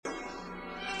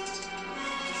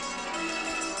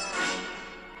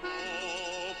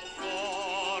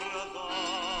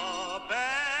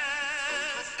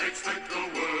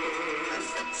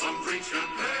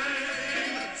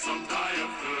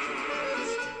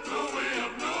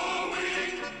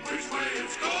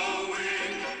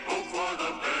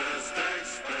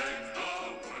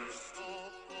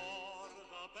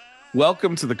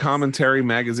Welcome to the Commentary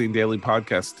Magazine Daily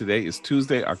Podcast. Today is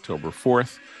Tuesday, October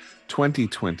 4th,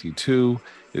 2022.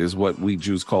 It is what we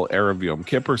Jews call Erev Yom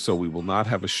Kippur, so we will not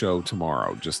have a show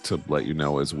tomorrow, just to let you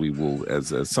know, as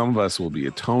some of us will be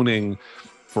atoning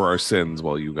for our sins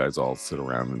while you guys all sit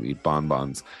around and eat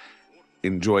bonbons.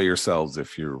 Enjoy yourselves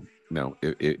if you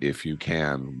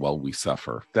can while we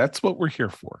suffer. That's what we're here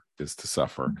for, is to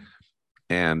suffer.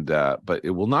 And but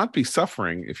it will not be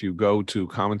suffering if you go to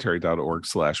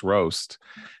commentary.org/roast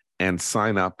and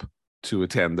sign up to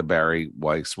attend the Barry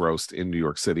Weiss roast in New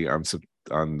York City on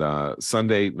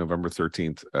Sunday, November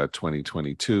 13th,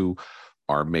 2022,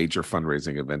 our major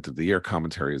fundraising event of the year.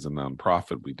 Commentary is a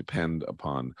nonprofit. We depend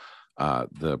upon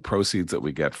the proceeds that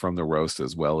we get from the roast,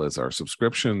 as well as our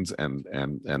subscriptions and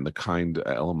the kind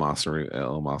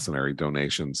eleemosynary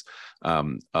donations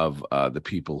of the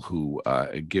people who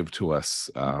give to us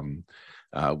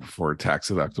for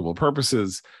tax-deductible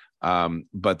purposes.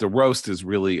 But the roast is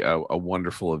really a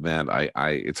wonderful event.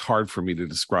 It's hard for me to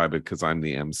describe it because I'm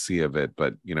the MC of it,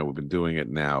 but we've been doing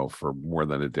it now for more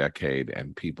than a decade,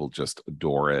 and people just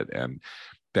adore it. And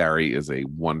Barry is a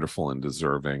wonderful and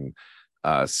deserving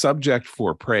subject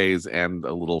for praise and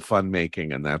a little fun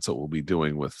making, and that's what we'll be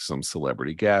doing with some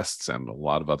celebrity guests and a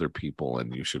lot of other people.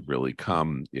 And you should really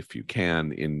come if you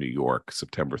can in New York,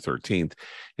 September 13th.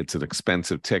 It's an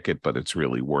expensive ticket, but it's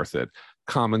really worth it.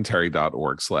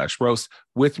 Commentary.org/roast.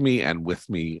 With me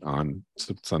on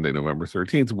Sunday, November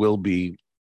 13th will be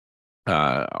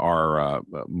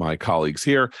my colleagues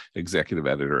here, executive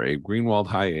editor Abe Greenwald.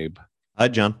 Hi, Abe. Hi,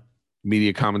 John.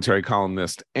 Media commentary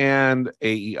columnist and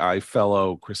AEI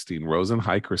fellow Christine Rosen.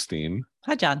 Hi, Christine.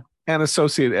 Hi, John. And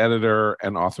associate editor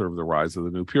and author of The Rise of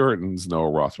the New Puritans, Noah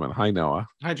Rothman. Hi, Noah.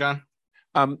 Hi, John.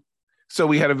 So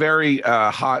we had a very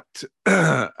hot,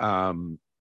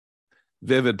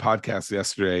 vivid podcast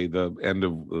yesterday, the end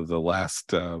of the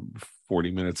last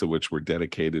 40 minutes of which were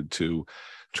dedicated to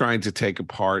trying to take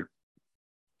apart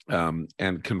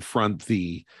and confront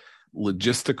the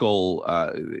logistical,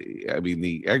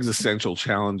 the existential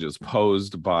challenges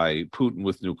posed by Putin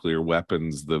with nuclear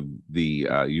weapons, the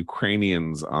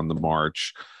Ukrainians on the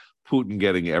march, Putin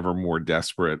getting ever more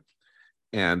desperate,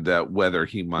 and whether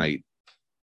he might,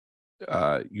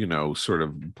 sort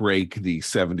of break the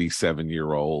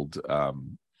 77-year-old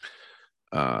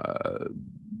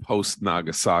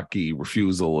post-Nagasaki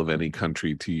refusal of any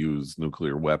country to use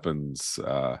nuclear weapons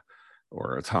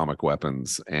or atomic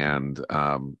weapons. And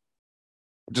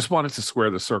just wanted to square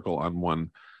the circle on one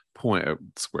point.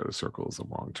 Square the circle is the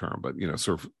wrong term, but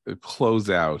sort of close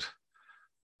out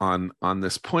on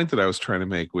this point that I was trying to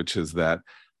make, which is that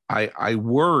I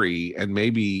worry, and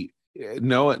maybe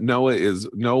Noah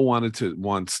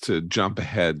wants to jump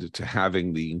ahead to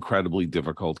having the incredibly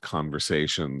difficult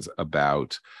conversations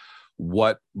about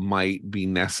what might be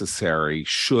necessary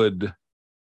should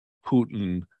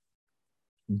Putin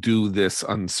do this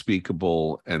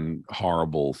unspeakable and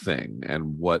horrible thing,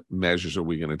 and what measures are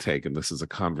we going to take. And this is a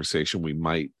conversation we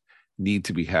might need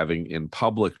to be having in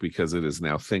public because it is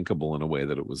now thinkable in a way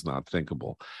that it was not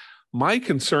thinkable. My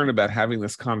concern about having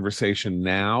this conversation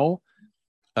now,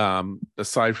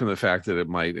 aside from the fact that it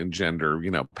might engender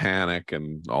panic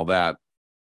and all that,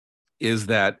 is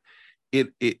that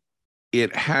it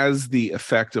has the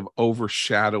effect of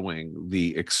overshadowing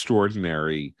the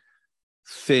extraordinary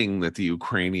thing that the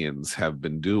Ukrainians have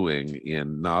been doing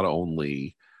in not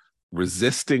only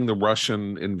resisting the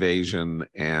Russian invasion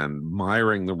and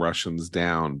miring the Russians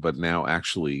down, but now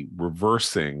actually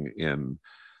reversing in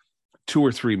 2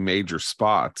 or 3 major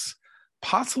spots,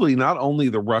 possibly not only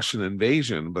the Russian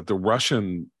invasion, but the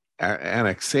Russian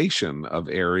annexation of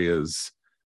areas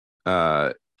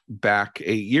back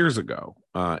 8 years ago,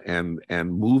 and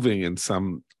moving in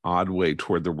some odd way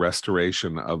toward the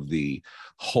restoration of the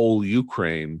whole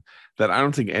Ukraine that I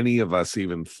don't think any of us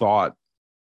even thought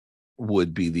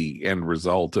would be the end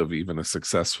result of even a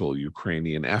successful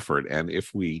Ukrainian effort. And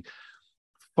if we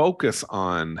focus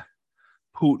on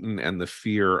Putin and the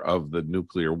fear of the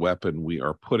nuclear weapon, we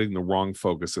are putting the wrong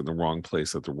focus in the wrong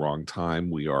place at the wrong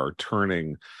time. We are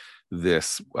turning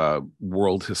this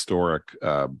world historic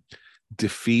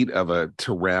defeat of a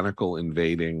tyrannical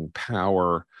invading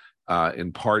power,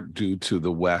 in part due to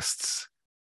the West's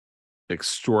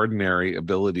extraordinary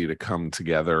ability to come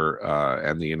together,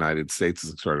 and the United States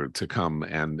has started to come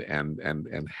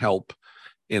and help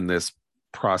in this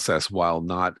process while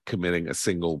not committing a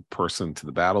single person to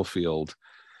the battlefield,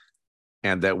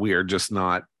 and that we are just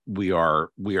not we are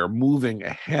moving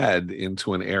ahead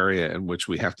into an area in which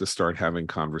we have to start having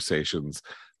conversations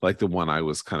like the one I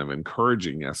was kind of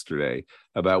encouraging yesterday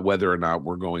about whether or not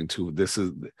we're going to,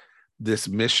 this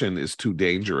mission is too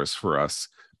dangerous for us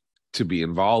to be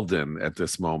involved in at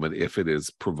this moment if it is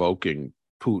provoking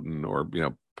Putin or,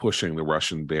 pushing the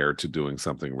Russian bear to doing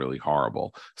something really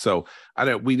horrible. So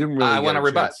we didn't really. I want to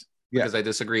rebut because I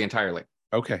disagree entirely.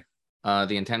 Okay.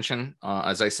 The intention,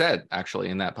 as I said, actually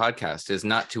in that podcast, is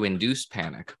not to induce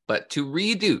panic, but to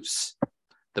reduce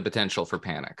the potential for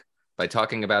panic by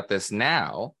talking about this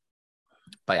now,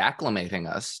 by acclimating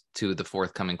us to the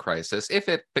forthcoming crisis, if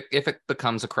it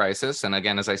becomes a crisis. And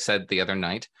again, as I said the other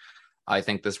night, I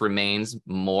think this remains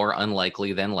more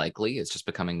unlikely than likely. It's just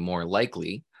becoming more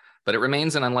likely, but it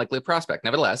remains an unlikely prospect.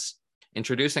 Nevertheless,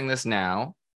 introducing this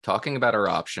now, talking about our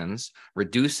options,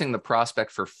 reducing the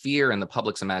prospect for fear in the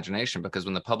public's imagination, because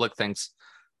when the public thinks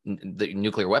the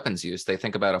nuclear weapons use, they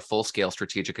think about a full-scale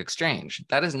strategic exchange.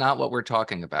 That is not what we're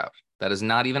talking about. That is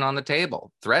not even on the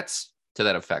table. Threats to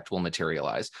that effect will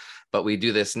materialize, but we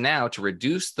do this now to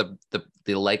reduce the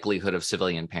likelihood of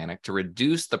civilian panic, to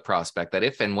reduce the prospect that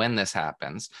if and when this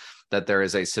happens, that there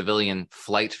is a civilian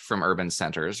flight from urban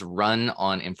centers, run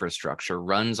on infrastructure,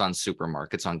 runs on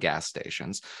supermarkets, on gas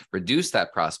stations, reduce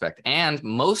that prospect, and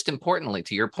most importantly,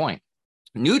 to your point,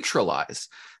 neutralize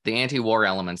the anti-war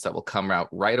elements that will come out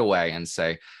right away and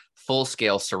say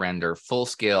full-scale surrender,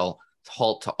 full-scale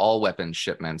halt to all weapons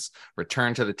shipments,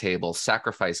 return to the table,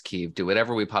 sacrifice Kyiv, do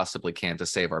whatever we possibly can to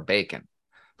save our bacon,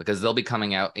 because they'll be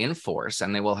coming out in force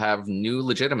and they will have new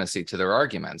legitimacy to their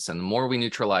arguments. And the more we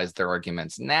neutralize their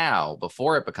arguments now,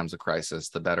 before it becomes a crisis,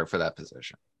 the better for that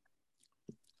position.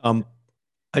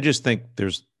 I just think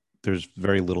there's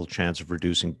very little chance of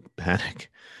reducing panic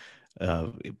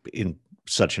in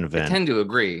such an event. I tend to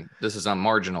agree. This is a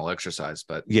marginal exercise,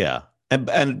 but yeah.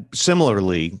 And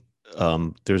similarly,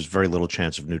 there's very little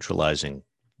chance of neutralizing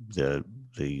the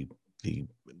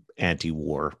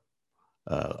anti-war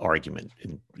argument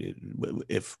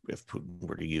if Putin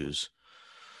were to use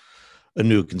a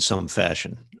nuke in some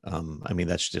fashion. I mean,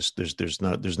 that's just there's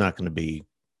not going to be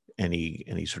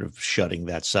any sort of shutting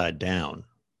that side down,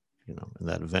 in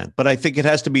that event. But I think it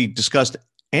has to be discussed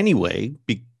anyway,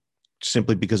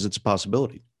 simply because it's a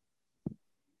possibility.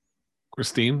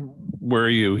 Christine, where are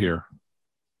you here?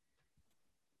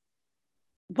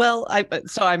 Well, I'm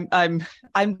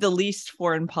the least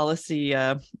foreign policy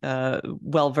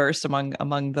well versed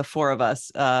among the four of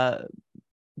us,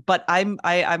 but I'm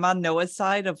on Noah's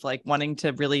side of wanting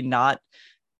to really not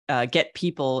get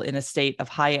people in a state of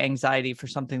high anxiety for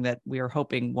something that we are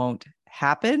hoping won't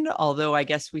happen. Although I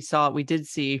guess we did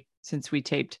see, since we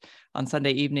taped on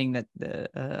Sunday evening, that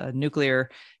the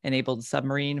nuclear-enabled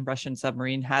Russian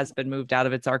submarine, has been moved out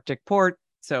of its Arctic port,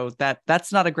 so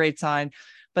that's not a great sign.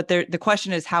 But the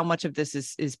question is, how much of this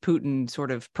is Putin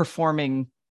sort of performing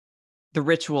the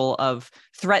ritual of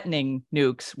threatening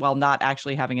nukes while not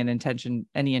actually having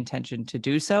any intention to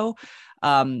do so?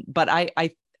 But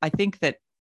I think that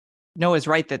Noah's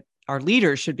right that our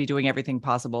leaders should be doing everything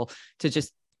possible to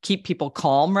just keep people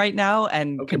calm right now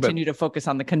and continue to focus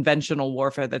on the conventional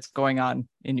warfare that's going on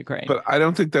in Ukraine. But I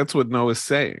don't think that's what Noah's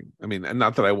saying. I mean, and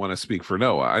not that I want to speak for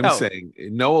Noah. I'm saying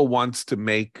Noah wants to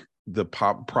make the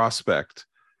prospect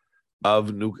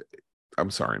of I'm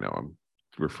sorry, no, I'm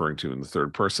referring to in the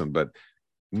third person, but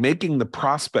making the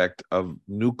prospect of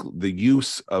the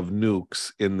use of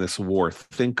nukes in this war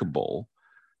thinkable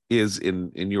is,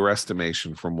 in your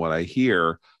estimation, from what I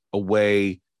hear, a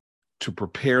way to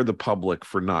prepare the public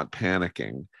for not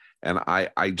panicking. And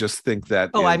I just think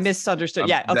that I misunderstood.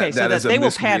 Yeah. Okay. So that they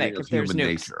will panic if there's nukes.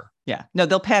 Nature. Yeah. No,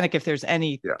 they'll panic if there's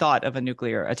any thought of a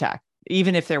nuclear attack,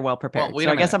 even if they're well prepared. Well,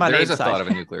 I guess I'm on Abe's side. There is a thought of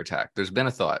a nuclear attack. There's been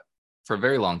a thought for a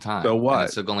very long time. So what?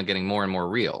 And it's only getting more and more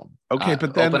real. Okay,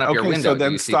 but then open up your window. So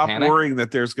then stop worrying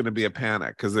that there's going to be a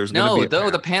panic, because there's going to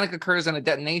be the panic occurs in a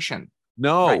detonation.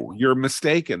 No, right. You're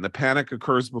mistaken. The panic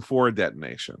occurs before a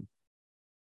detonation.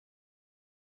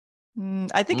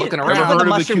 I think Ever heard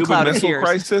of the Cuban Missile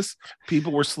Crisis?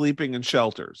 People were sleeping in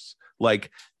shelters.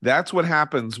 That's what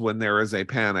happens when there is a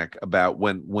panic about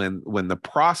when the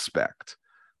prospect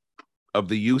of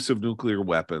the use of nuclear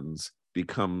weapons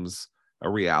becomes a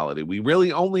reality. We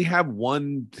really only have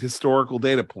one historical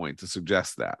data point to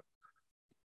suggest that.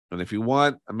 And if you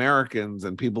want Americans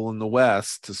and people in the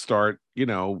West to start,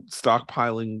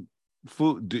 stockpiling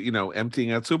food,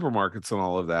 emptying out supermarkets and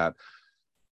all of that,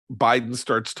 Biden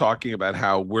starts talking about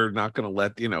how we're not going to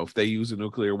let, if they use a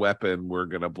nuclear weapon, we're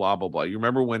going to blah, blah, blah. You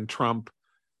remember when Trump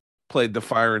played the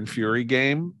fire and fury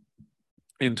game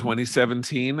in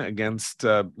 2017 against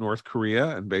North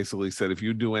Korea and basically said, if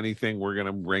you do anything, we're going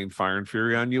to rain fire and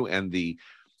fury on you? And the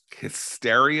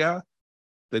hysteria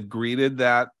that greeted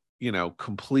that,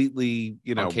 completely,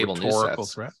 rhetorical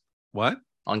threat. What?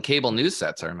 On cable news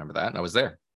sets, I remember that. And I was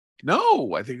there.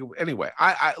 No, I think, anyway,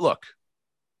 I look,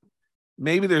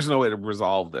 maybe there's no way to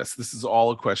resolve this. This is all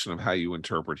a question of how you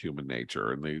interpret human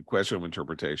nature. And the question of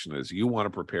interpretation is you want to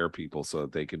prepare people so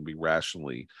that they can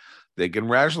rationally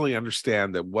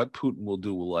understand that what Putin will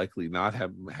do will likely not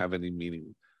have any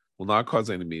meaning, will not cause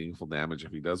any meaningful damage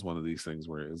if he does one of these things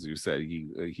where, as you said,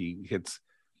 he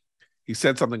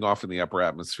set something off in the upper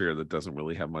atmosphere that doesn't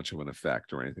really have much of an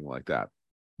effect or anything like that.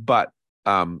 But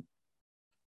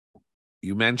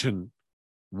you mentioned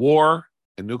war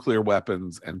and nuclear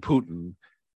weapons and Putin,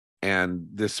 and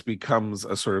this becomes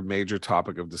a sort of major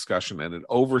topic of discussion, and it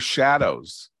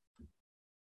overshadows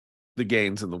the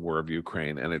gains in the war of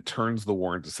Ukraine, and it turns the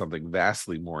war into something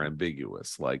vastly more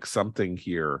ambiguous. Like something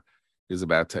here is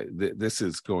about to, this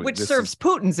is going, which serves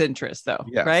Putin's interest, though,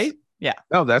 yes. Right? Yeah.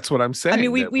 No, that's what I'm saying. I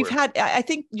mean, we've had, I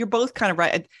think you're both kind of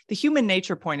right. The human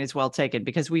nature point is well taken,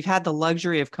 because we've had the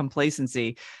luxury of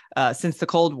complacency since the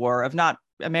Cold War, of not,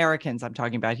 Americans I'm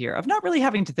talking about here, of not really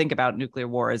having to think about nuclear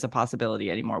war as a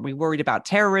possibility anymore. We worried about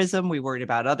terrorism, we worried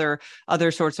about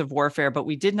other sorts of warfare, but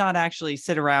we did not actually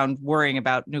sit around worrying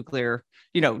about nuclear,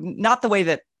 not the way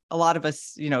that a lot of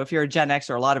us, if you're a Gen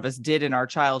X, or a lot of us did in our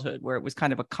childhood, where it was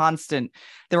kind of a constant,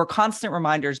 there were constant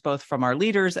reminders, both from our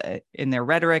leaders in their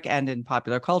rhetoric and in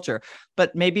popular culture.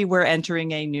 But maybe we're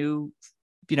entering a new,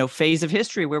 phase of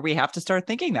history where we have to start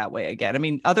thinking that way again. I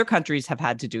mean, other countries have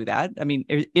had to do that. I mean,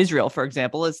 Israel, for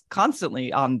example, is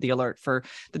constantly on the alert for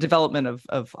the development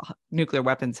of nuclear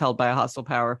weapons held by a hostile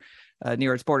power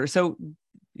near its border. So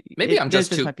maybe I'm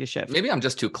just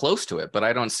too close to it, but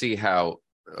I don't see how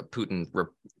Putin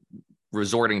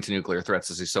resorting to nuclear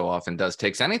threats, as he so often does,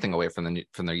 takes anything away from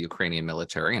the Ukrainian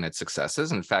military and its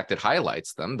successes. In fact, it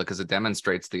highlights them, because it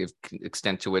demonstrates the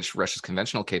extent to which Russia's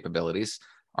conventional capabilities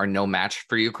are no match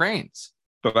for Ukraine's.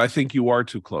 But I think you are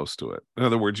too close to it. In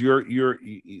other words,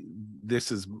 this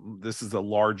is a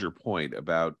larger point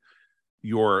about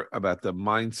the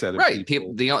mindset of right.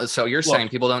 People. So you're saying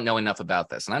people don't know enough about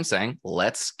this, and I'm saying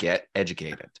let's get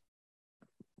educated.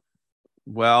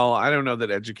 Well, I don't know that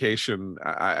education.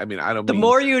 I mean, I don't. The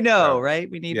more you know,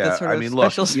 right? We need this sort of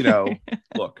special.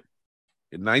 Look.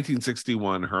 In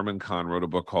 1961, Herman Kahn wrote a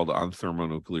book called On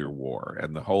Thermonuclear War,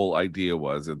 and the whole idea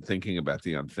was, and thinking about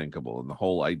the unthinkable, and the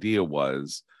whole idea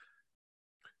was,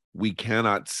 we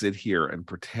cannot sit here and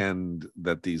pretend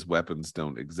that these weapons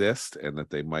don't exist and that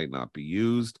they might not be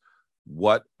used.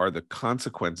 What are the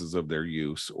consequences of their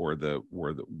use, or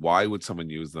why would someone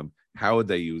use them? How would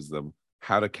they use them?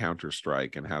 How to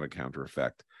counter-strike and how to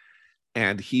counter-effect.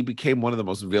 And he became one of the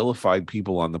most vilified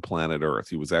people on the planet Earth.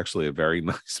 He was actually a very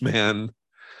nice man,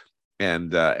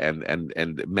 and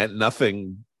meant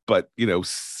nothing but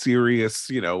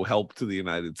serious help to the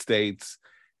United States.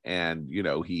 And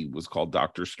he was called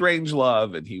Dr.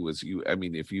 Strangelove, and he was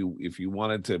if you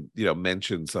wanted to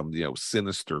mention some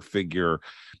sinister figure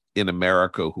in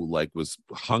America who was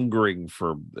hungering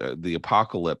for the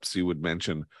apocalypse, you would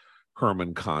mention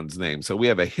Herman Kahn's name. So we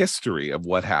have a history of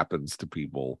what happens to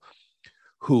people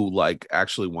who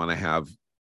actually want to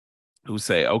who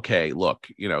say, okay, look,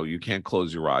 you can't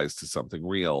close your eyes to something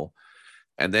real.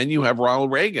 And then you have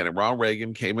Ronald Reagan, and Ronald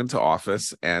Reagan came into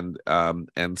office and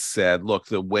said, look,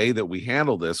 the way that we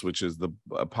handle this, which is the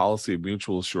policy of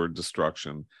mutual assured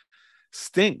destruction,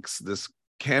 stinks. This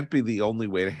can't be the only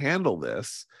way to handle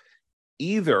this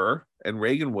either. And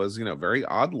Reagan was, very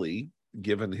oddly,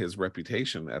 given his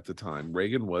reputation at the time,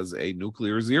 Reagan was a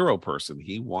nuclear zero person.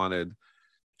 He wanted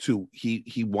to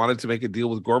make a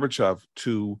deal with Gorbachev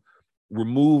to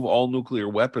remove all nuclear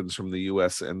weapons from the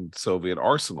US and Soviet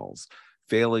arsenals.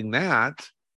 Failing that,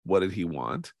 what did he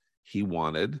want? He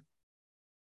wanted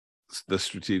the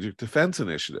Strategic Defense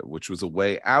Initiative, which was a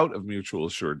way out of mutual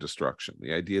assured destruction.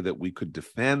 The idea that we could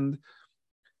defend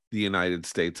the United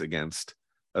States against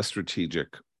a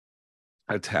strategic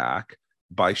attack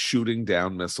by shooting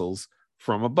down missiles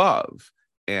from above.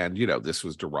 And, this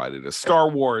was derided as Star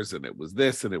Wars, and it was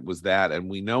this, and it was that. And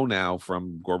we know now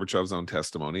from Gorbachev's own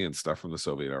testimony and stuff from the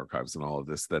Soviet archives and all of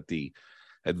this, that the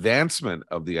advancement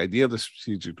of the idea of the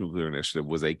Strategic Nuclear Initiative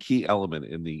was a key element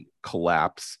in the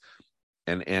collapse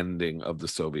and ending of the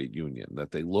Soviet Union,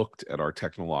 that they looked at our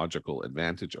technological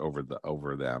advantage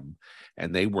over them,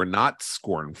 and they were not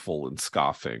scornful and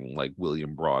scoffing like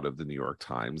William Broad of the New York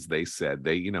Times. They said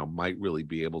they, might really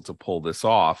be able to pull this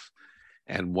off.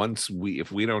 And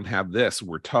if we don't have this,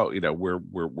 we're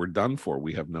done for.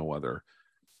 We have no other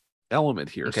element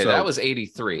here. Okay, so that was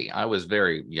 83. I was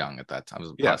very young at that time. I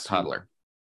was a toddler.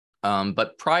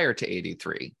 But prior to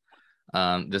 83,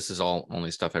 this is all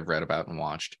only stuff I've read about and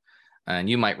watched, and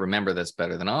you might remember this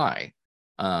better than I.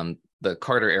 the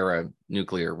Carter era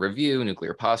nuclear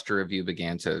posture review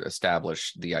began to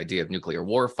establish the idea of nuclear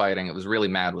war fighting. It was really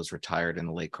MAD was retired in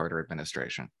the late Carter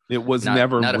administration. It was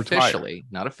never retired.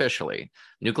 Not officially.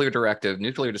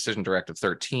 Nuclear Decision Directive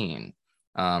 13,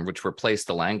 which replaced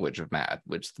the language of MAD,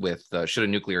 which with should a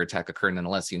nuclear attack occur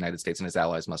nonetheless, the United States and its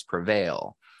allies must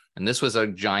prevail. And this was a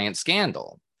giant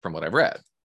scandal from what I've read.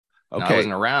 Okay. Now, I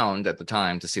wasn't around at the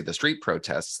time to see the street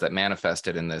protests that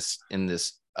manifested in this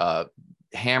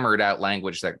hammered out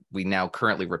language that we now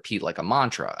currently repeat like a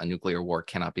mantra: a nuclear war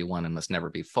cannot be won and must never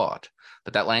be fought.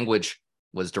 But that language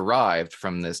was derived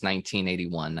from this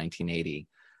 1980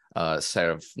 set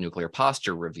of nuclear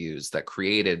posture reviews that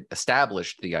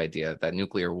established the idea that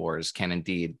nuclear wars can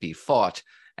indeed be fought,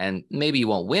 and maybe you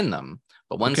won't win them,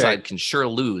 but one side can sure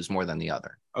lose more than the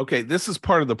other. Okay, this is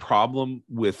part of the problem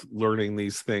with learning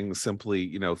these things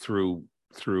simply,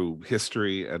 through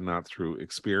history and not through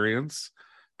experience.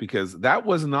 Because that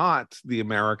was not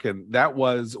that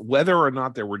was whether or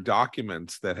not there were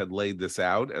documents that had laid this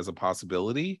out as a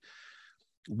possibility.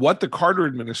 What the Carter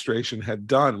administration had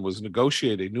done was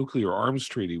negotiate a nuclear arms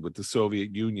treaty with the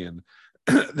Soviet Union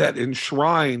that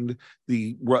enshrined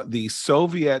the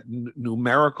Soviet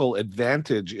numerical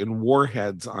advantage in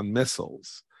warheads on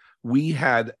missiles. We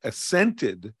had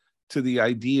assented to the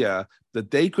idea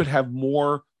that they could have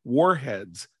more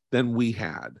warheads than we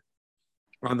had,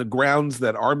 on the grounds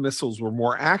that our missiles were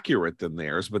more accurate than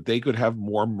theirs, but they could have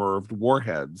more MIRVed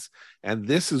warheads. And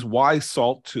this is why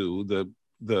SALT II,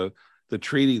 the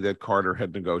treaty that Carter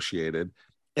had negotiated,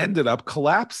 ended up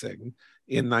collapsing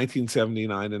in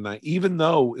 1979. And even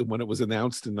though when it was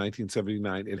announced in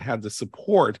 1979, it had the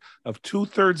support of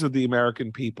 2/3 of the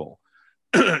American people,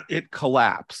 it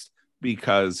collapsed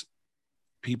because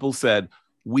people said,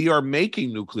 we are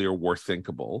making nuclear war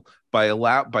thinkable by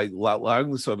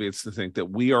allowing the Soviets to think that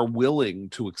we are willing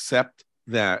to accept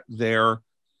that their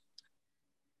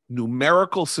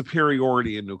numerical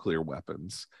superiority in nuclear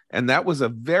weapons. And that was a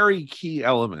very key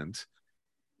element,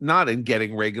 not in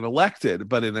getting Reagan elected,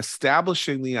 but in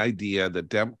establishing the idea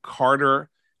that Carter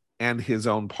and his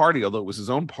own party, although it was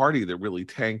his own party that really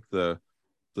tanked the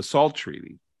SALT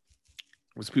Treaty,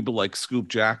 it was people like Scoop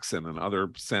Jackson and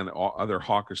other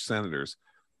hawkish senators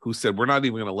who said, we're not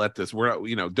even going to let this,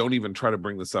 don't even try to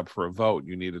bring this up for a vote.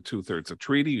 You need a 2/3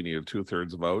 treaty, you need a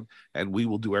 2/3 vote, and we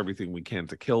will do everything we can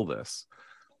to kill this.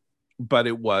 But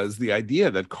it was the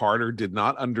idea that Carter did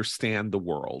not understand the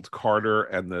world. Carter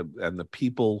and the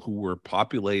people who were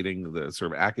populating, the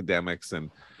sort of academics and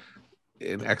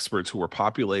experts who were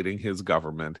populating his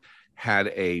government, had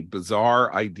a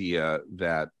bizarre idea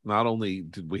that not only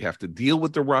did we have to deal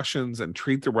with the Russians and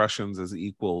treat the Russians as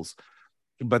equals,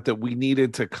 but that we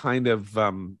needed to kind of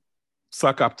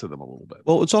suck up to them a little bit.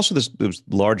 Well, it's also this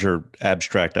larger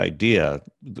abstract idea.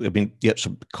 I mean,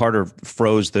 so Carter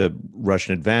froze the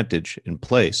Russian advantage in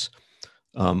place.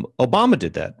 Obama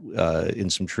did that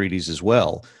in some treaties as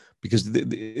well, because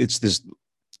it's this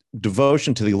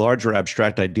devotion to the larger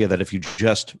abstract idea that if you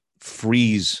just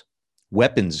freeze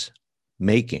weapons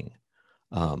making,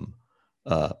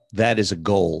 that is a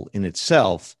goal in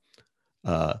itself,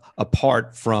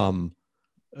 apart from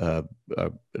an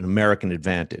American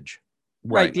advantage.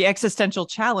 Right. The existential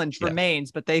challenge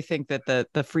remains, but they think that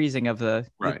the freezing of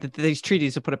these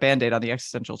treaties will put a Band-Aid on the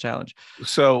existential challenge.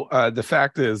 So the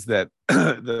fact is that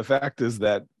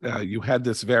you had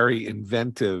this very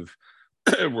inventive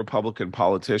Republican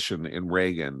politician in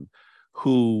Reagan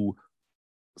who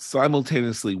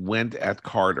simultaneously went at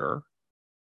Carter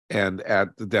and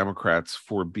at the Democrats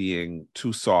for being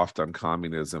too soft on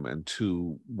communism and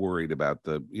too worried about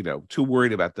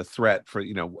the threat for,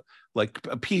 like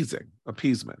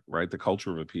appeasement, right? The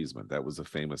culture of appeasement. That was a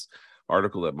famous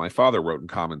article that my father wrote in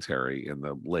Commentary in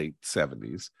the late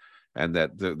 70s. And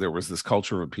that there was this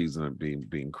culture of appeasement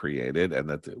being created, and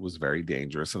that it was very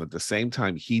dangerous. And at the same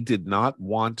time, he did not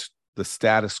want the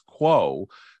status quo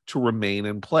to remain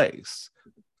in place.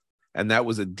 And that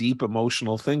was a deep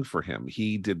emotional thing for him.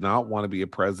 He did not want to be a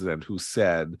president who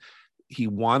said he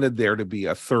wanted there to be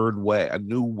a third way, a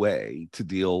new way to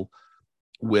deal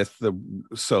with the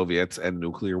Soviets and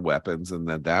nuclear weapons, and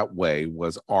that way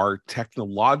was our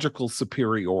technological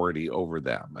superiority over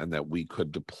them, and that we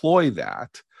could deploy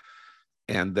that,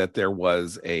 and that there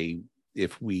was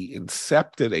if we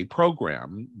incepted a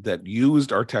program that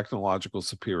used our technological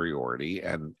superiority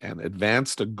and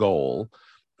advanced a goal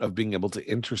of being able to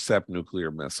intercept nuclear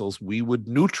missiles, we would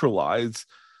neutralize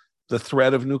the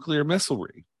threat of nuclear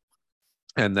missilery.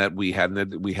 And that we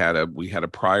had a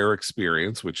prior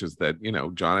experience, which is that,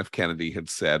 John F. Kennedy had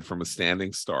said from a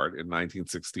standing start in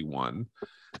 1961,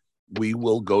 we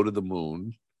will go to the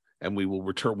moon and we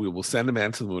will send a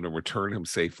man to the moon and return him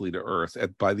safely to Earth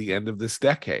by the end of this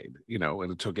decade,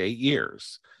 and it took 8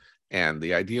 years. And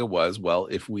the idea was, well,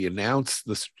 if we announce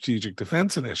the Strategic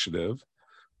Defense Initiative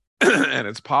and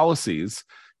its policies,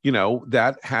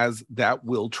 that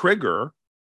will trigger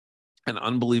an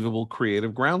unbelievable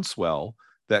creative groundswell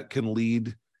that can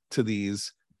lead to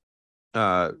these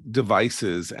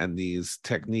devices and these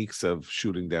techniques of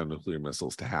shooting down nuclear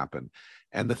missiles to happen.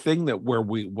 And the thing that where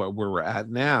we're at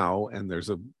now, and there's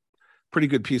a pretty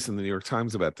good piece in the New York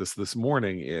Times about this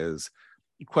morning, is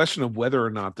the question of whether or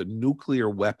not the nuclear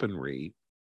weaponry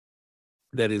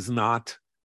that is not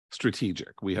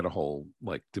strategic. We had a whole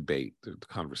debate,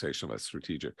 conversation about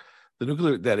strategic. The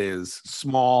nuclear that is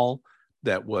small,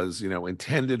 that was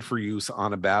intended for use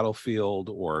on a battlefield,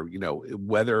 or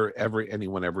whether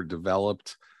anyone ever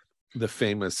developed the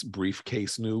famous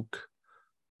briefcase nuke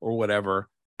or whatever,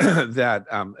 that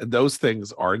those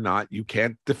things are not, you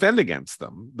can't defend against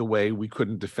them the way we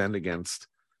couldn't defend against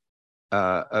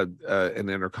an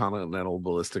intercontinental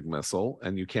ballistic missile,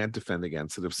 and you can't defend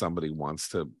against it if somebody wants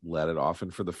to let it off.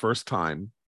 And for the first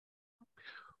time,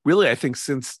 really, I think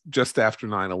since just after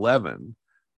 9/11,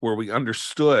 where we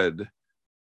understood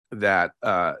that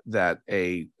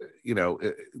the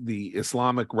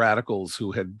Islamic radicals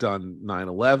who had done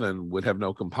 9/11 would have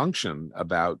no compunction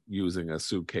about using a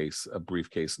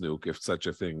briefcase nuke if such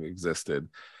a thing existed,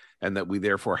 and that we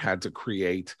therefore had to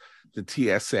create the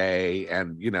TSA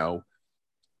and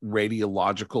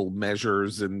radiological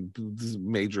measures in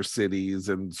major cities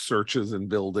and searches in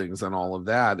buildings and all of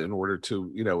that in order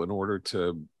to.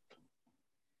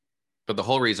 But the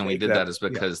whole reason we did that is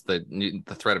because the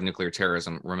threat of nuclear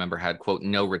terrorism, remember, had, quote,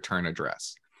 no return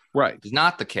address. Right. It's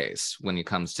not the case when it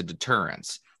comes to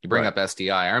deterrence. You bring up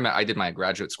SDI. I remember I did my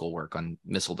graduate school work on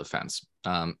missile defense,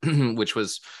 which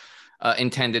was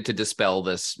intended to dispel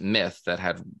this myth that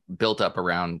had built up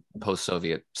around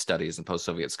post-Soviet studies and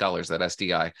post-Soviet scholars that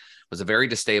SDI was a very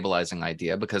destabilizing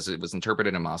idea because it was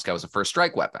interpreted in Moscow as a first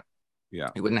strike weapon. Yeah.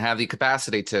 It wouldn't have the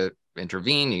capacity to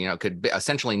intervene, could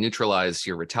essentially neutralize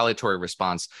your retaliatory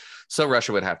response. So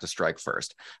Russia would have to strike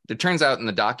first. It turns out in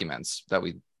the documents that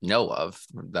we know of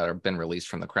that have been released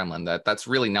from the Kremlin, that's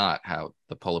really not how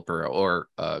the Politburo or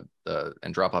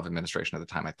Andropov administration at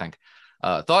the time, I think,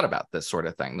 thought about this sort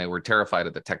of thing. They were terrified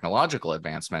of the technological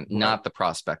advancement, not the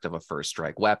prospect of a first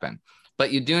strike weapon.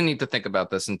 But you do need to think about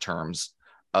this in terms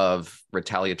of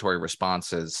retaliatory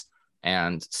responses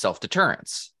and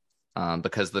self-deterrence.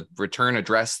 Because the return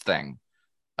address thing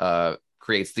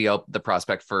creates the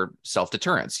prospect for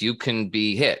self-deterrence. You can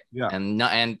be hit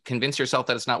and convince yourself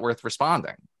that it's not worth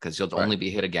responding because you'll only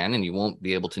be hit again and you won't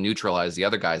be able to neutralize the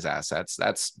other guy's assets.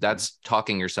 That's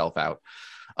talking yourself out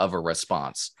of a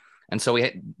response. And so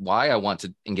why I want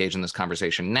to engage in this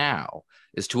conversation now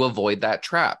is to avoid that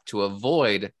trap, to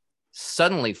avoid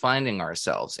suddenly finding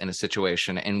ourselves in a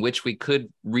situation in which we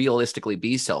could realistically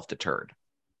be self-deterred.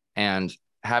 And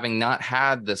having not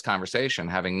had this conversation,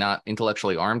 having not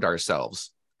intellectually armed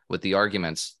ourselves with the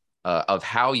arguments of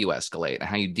how you escalate and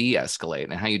how you de-escalate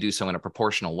and how you do so in a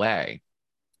proportional way,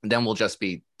 then we'll just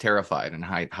be terrified and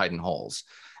hide in holes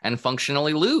and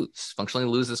functionally lose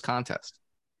this contest.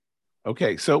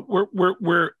 Okay, so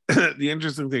we're the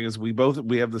interesting thing is we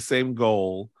have the same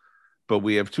goal, but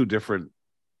we have two different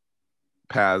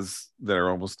paths that are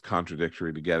almost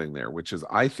contradictory to getting there, which is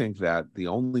I think that the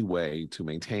only way to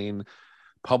maintain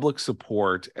public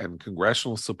support and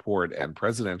congressional support and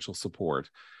presidential support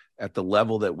at the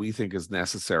level that we think is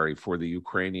necessary for the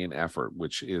Ukrainian effort,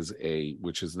 which is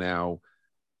now,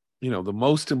 the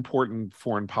most important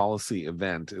foreign policy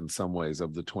event in some ways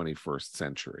of the 21st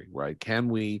century, right? Can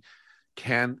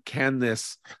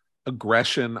this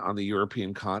aggression on the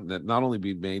European continent not only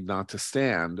be made not to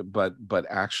stand, but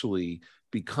actually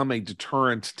become a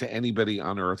deterrent to anybody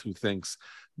on earth who thinks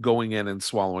going in and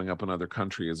swallowing up another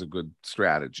country is a good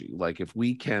strategy? Like if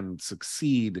we can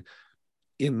succeed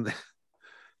in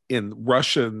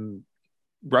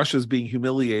Russia's being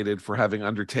humiliated for having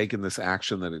undertaken this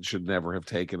action that it should never have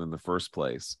taken in the first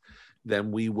place,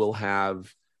 then we will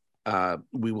have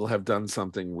done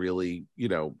something really,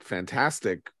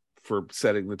 fantastic for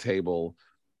setting the table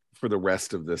for the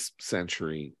rest of this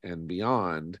century and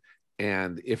beyond.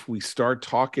 And if we start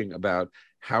talking about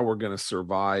how we're going to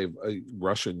survive a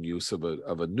Russian use of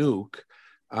a nuke,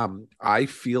 I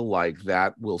feel like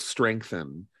that will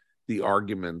strengthen the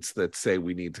arguments that say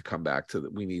we need to come to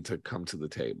the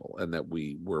table, and that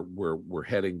we're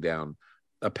heading down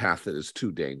a path that is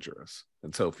too dangerous.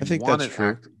 And so, if you want to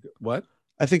act, what?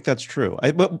 I think that's true.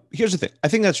 But here's the thing: I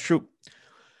think that's true.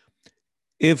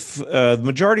 If the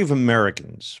majority of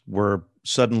Americans were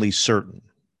suddenly certain,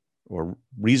 or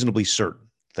reasonably certain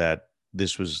that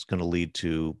this was going to lead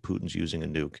to Putin's using a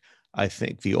nuke, I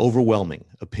think the overwhelming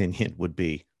opinion would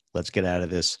be, let's get out of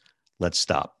this. Let's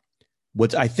stop.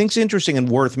 What I think is interesting and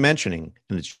worth mentioning,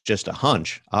 and it's just a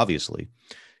hunch, obviously,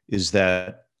 is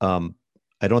that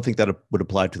I don't think that would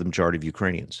apply to the majority of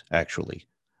Ukrainians, actually,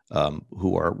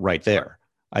 who are right there.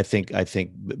 I think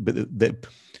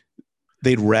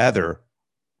they'd rather,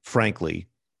 frankly,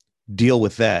 deal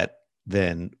with that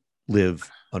than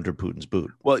live under Putin's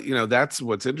boot. Well, that's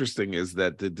what's interesting, is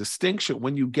that the distinction,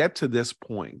 when you get to this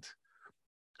point,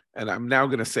 and I'm now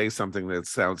going to say something that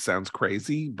sounds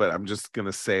crazy, but I'm just going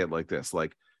to say it like this,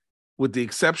 like, with the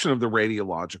exception of the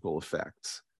radiological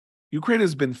effects, Ukraine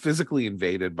has been physically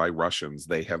invaded by Russians.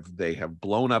 They have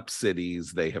blown up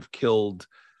cities. They have killed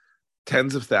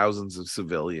tens of thousands of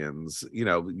civilians.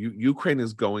 Ukraine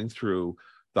is going through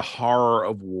the horror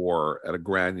of war at a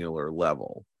granular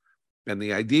level. And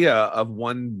the idea of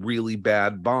one really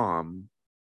bad bomb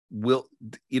will,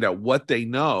 what they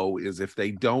know is, if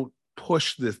they don't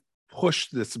push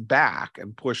this back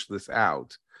and push this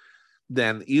out,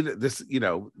 then either this,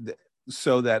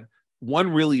 so that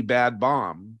one really bad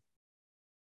bomb,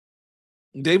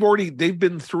 they've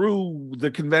been through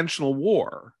the conventional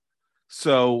war.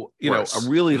 So, a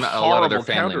really horrible, a lot of their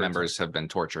family members have been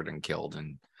tortured and killed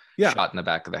and shot in the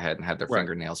back of the head and had their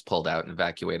fingernails pulled out and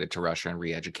evacuated to Russia and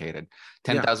re-educated.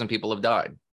 10,000 people have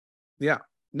died. Yeah.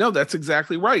 No, that's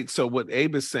exactly right. So what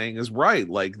Abe is saying is right.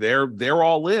 Like, they're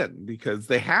all in, because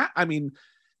they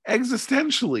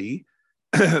existentially,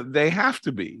 they have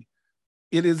to be.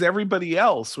 It is everybody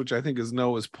else, which I think is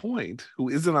Noah's point, who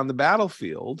isn't on the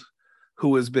battlefield,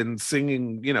 who has been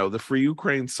singing, the Free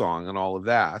Ukraine song and all of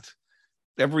that.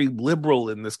 Every liberal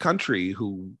in this country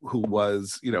who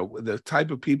was, the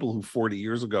type of people who 40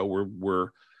 years ago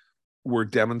were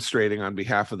demonstrating on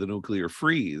behalf of the nuclear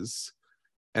freeze,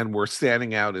 and were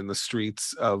standing out in the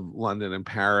streets of London and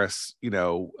Paris,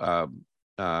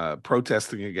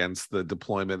 protesting against the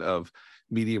deployment of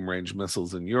medium-range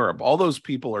missiles in Europe. All those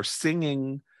people are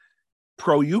singing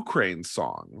pro-Ukraine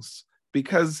songs,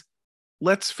 because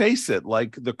let's face it,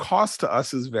 like, the cost to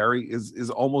us is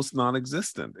almost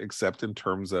non-existent, except in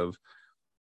terms of,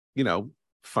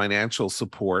 financial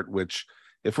support, which,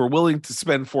 if we're willing to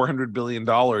spend $400 billion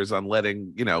on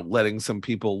letting some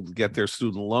people get their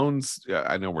student loans,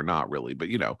 I know we're not really, but,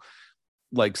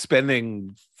 like,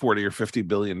 spending 40 or $50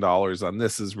 billion on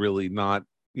this is really not,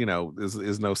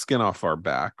 is no skin off our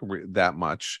back that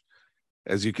much,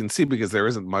 as you can see, because there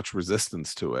isn't much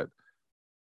resistance to it.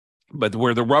 But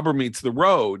where the rubber meets the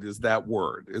road is that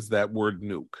word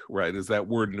nuke, right? Is that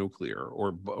word nuclear,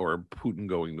 or Putin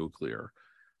going nuclear,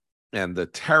 and the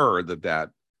terror that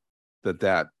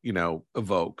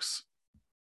evokes.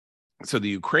 So the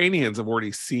Ukrainians have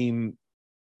already seen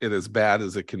it as bad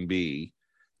as it can be.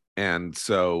 And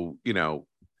so,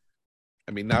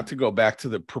 not to go back to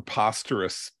the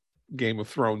preposterous Game of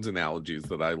Thrones analogies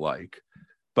that I like,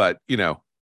 but,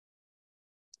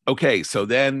 okay, so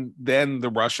then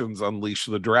the Russians unleash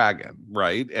the dragon,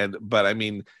 right? But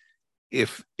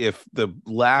if the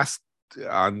last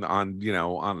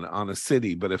on a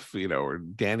city, but if or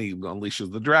Danny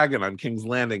unleashes the dragon on King's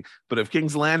Landing, but if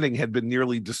King's Landing had been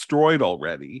nearly destroyed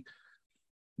already,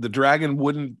 the dragon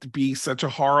wouldn't be such a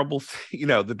horrible thing.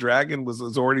 The dragon was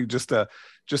already just a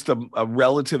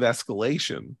relative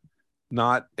escalation.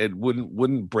 It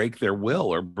wouldn't break their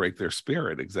will or break their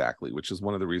spirit, exactly, which is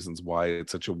one of the reasons why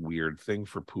it's such a weird thing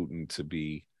for Putin to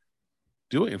be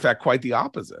doing. In fact, quite the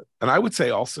opposite. And I would say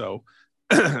also,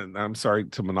 I'm sorry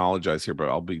to monologize here, but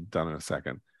I'll be done in a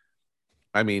second.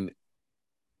 It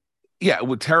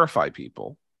would terrify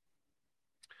people,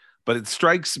 but it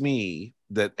strikes me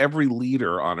that every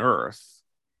leader on earth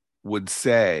would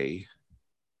say,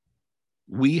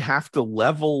 we have to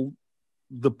level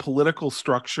the political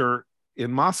structure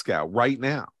in Moscow right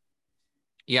now.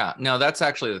 Yeah, no, that's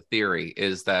actually the theory,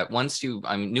 is that once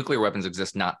nuclear weapons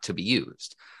exist not to be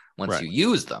used. Once you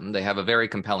use them, they have a very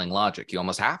compelling logic. You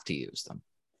almost have to use them.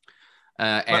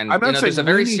 And there's a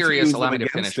very serious, allow me to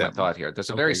finish my thought here. There's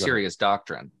a very serious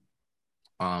doctrine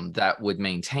that would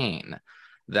maintain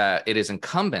that it is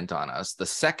incumbent on us, the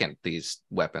second these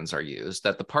weapons are used,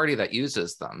 that the party that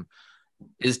uses them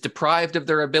is deprived of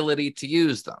their ability to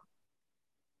use them.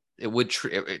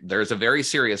 There's a very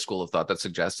serious school of thought that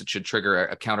suggests it should trigger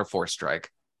a counterforce strike,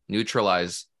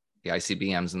 neutralize the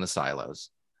ICBMs in the silos,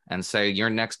 and say, your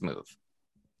next move.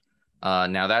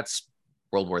 Now that's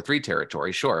World War III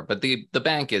territory, sure, but the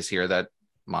bank is here that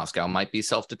Moscow might be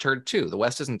self-deterred too. The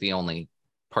West isn't the only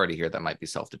party here that might be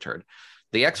self-deterred.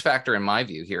 The X factor, in my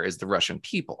view, here is the Russian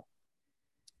people.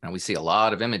 And we see a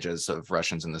lot of images of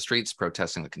Russians in the streets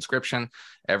protesting the conscription.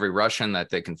 Every Russian that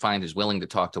they can find who's willing to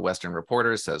talk to Western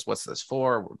reporters says, "What's this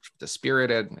for? We're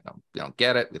dispirited. We don't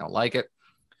get it. We don't like it."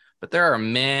 But there are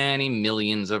many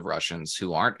millions of Russians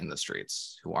who aren't in the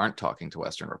streets, who aren't talking to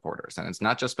Western reporters. And it's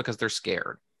not just because they're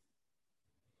scared.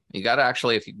 You got to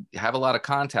actually, if you have a lot of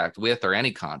contact with, or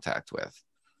any contact with,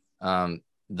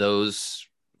 those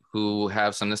who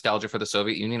have some nostalgia for the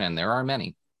Soviet Union, and there are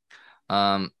many,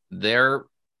 they're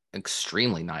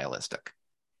extremely nihilistic,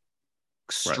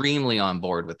 extremely on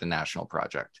board with the national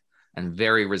project, and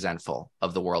very resentful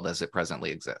of the world as it presently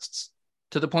exists,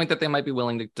 to the point that they might be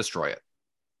willing to destroy it.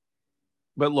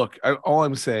 But look, all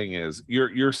I'm saying is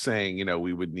you're saying,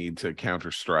 we would need to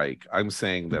counterstrike. I'm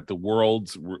saying that the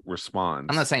world's response.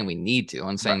 I'm not saying we need to.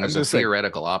 I'm saying there's a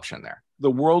theoretical option there.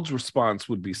 The world's response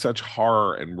would be such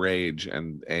horror and rage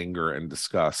and anger and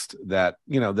disgust that,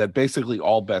 that basically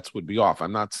all bets would be off.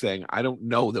 I'm not saying, I don't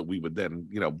know that we would then,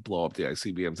 blow up the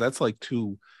ICBMs. That's like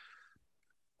too.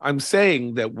 I'm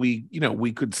saying that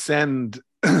we could send,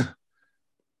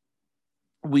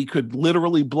 we could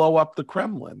literally blow up the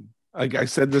Kremlin. Like I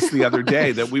said this the other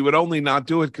day, that we would only not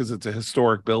do it because it's a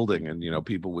historic building. And,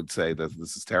 people would say that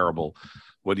this is terrible.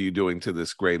 What are you doing to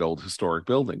this great old historic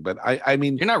building? But I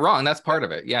mean, you're not wrong. That's part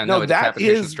of it. Yeah, no, that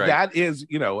is,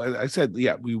 I said,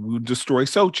 yeah, we would destroy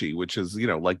Sochi, which is,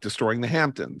 like destroying the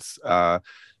Hamptons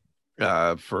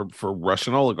for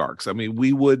Russian oligarchs. I mean,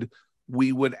 we would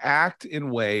act in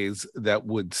ways that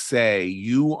would say,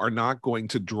 you are not going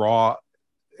to draw.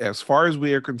 As far as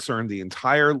we are concerned, the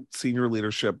entire senior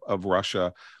leadership of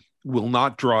Russia will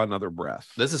not draw another breath.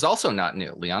 This is also not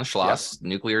new. Leon Schloss,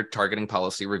 Nuclear Targeting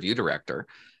Policy Review Director,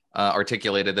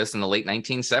 articulated this in the late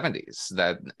 1970s,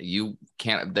 that you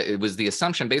can't, that it was the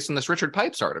assumption based on this Richard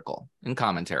Pipes article in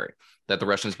Commentary that the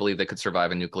Russians believed they could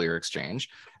survive a nuclear exchange.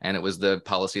 And it was the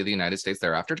policy of the United States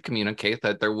thereafter to communicate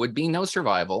that there would be no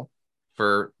survival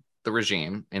for the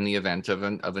regime in the event of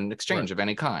an exchange of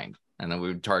any kind. And then we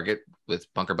would target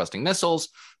with bunker busting missiles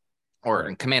or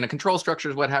in command and control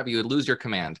structures, what have you. Would lose your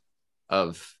command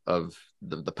of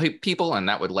the people, and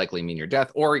that would likely mean your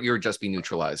death, or you would just be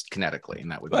neutralized kinetically, and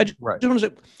that would be right.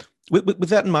 With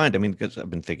that in mind, I mean, because I've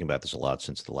been thinking about this a lot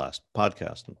since the last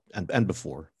podcast and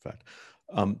before, in fact,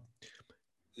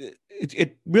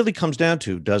 it really comes down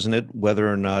to, doesn't it, whether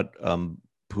or not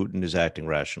Putin is acting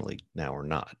rationally now or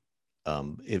not.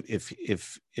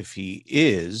 If he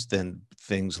is, then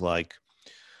things like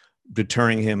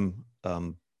deterring him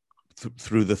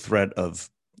through the threat of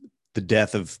the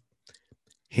death of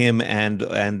him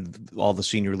and all the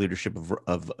senior leadership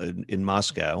in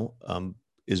Moscow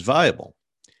is viable.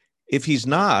 If he's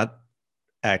not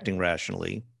acting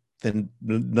rationally, then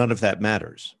none of that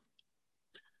matters.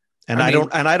 And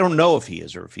I don't know if he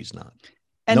is or if he's not.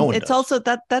 And it's also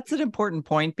that's an important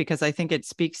point, because I think it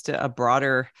speaks to a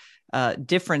broader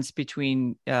difference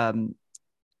between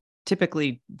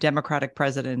typically Democratic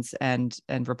presidents and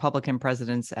Republican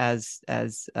presidents as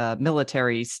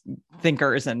military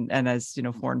thinkers and as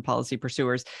foreign policy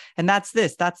pursuers. And that's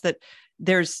that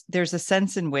there's a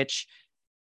sense in which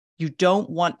you don't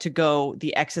want to go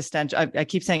the existential. I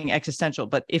keep saying existential,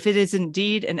 but if it is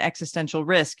indeed an existential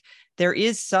risk, there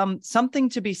is something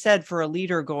to be said for a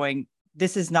leader going,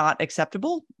 this is not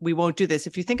acceptable. We won't do this.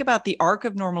 If you think about the arc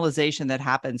of normalization that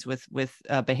happens with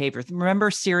behavior, remember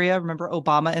Syria, remember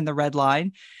Obama and the red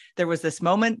line. There was this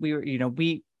moment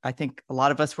I think a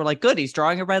lot of us were like, good, he's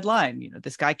drawing a red line.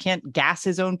 This guy can't gas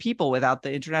his own people without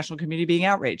the international community being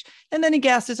outraged. And then he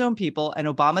gassed his own people, and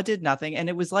Obama did nothing. And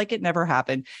it was like it never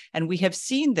happened. And we have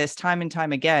seen this time and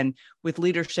time again with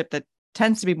leadership that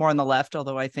tends to be more on the left,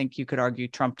 although I think you could argue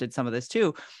Trump did some of this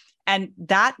too. And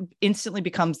that instantly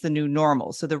becomes the new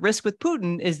normal. So the risk with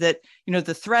Putin is that,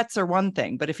 the threats are one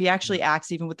thing, but if he actually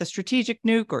acts even with a strategic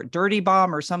nuke or dirty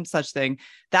bomb or some such thing,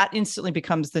 that instantly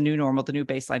becomes the new normal, the new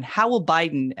baseline. How will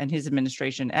Biden and his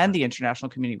administration and the international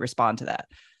community respond to that?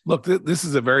 Look, this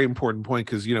is a very important point,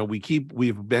 because, we keep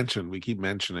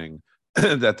mentioning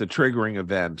that the triggering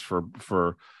event for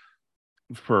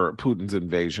Putin's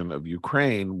invasion of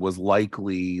Ukraine was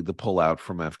likely the pullout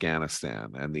from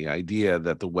Afghanistan, and the idea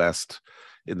that the West,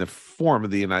 in the form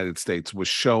of the United States, was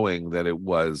showing that it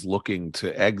was looking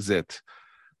to exit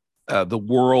the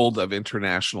world of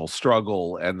international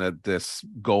struggle, and that this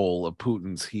goal of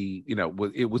Putin's,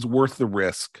 it was worth the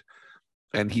risk,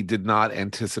 and he did not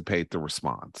anticipate the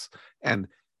response. And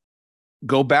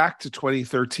go back to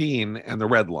 2013 and the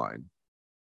red line.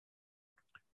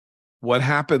 What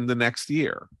happened the next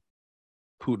year?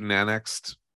 Putin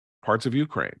annexed parts of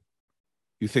Ukraine.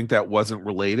 You think that wasn't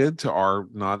related to our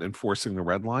not enforcing the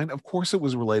red line? Of course it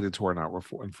was related to our not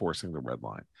enforcing the red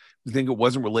line. You think it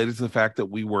wasn't related to the fact that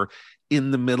we were in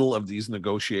the middle of these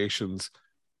negotiations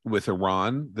with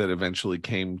Iran that eventually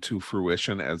came to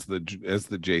fruition as the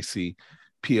JCPOA,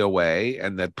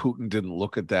 and that Putin didn't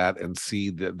look at that and see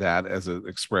that as an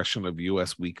expression of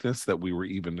U.S. weakness, that we were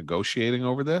even negotiating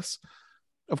over this?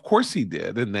 Of course he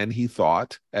did. And then he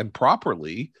thought, and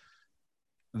properly,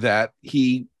 that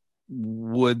he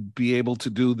would be able to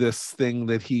do this thing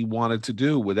that he wanted to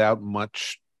do without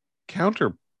much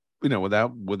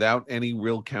without any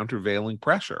real countervailing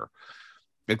pressure,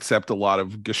 except a lot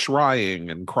of geschreying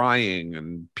and crying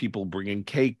and people bringing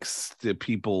cakes to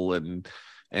people and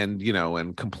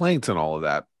complaints and all of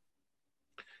that.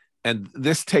 And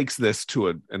this takes this to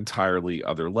an entirely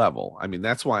other level. I mean,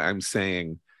 that's why I'm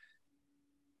saying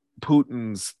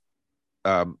Putin's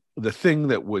the thing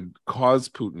that would cause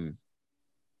Putin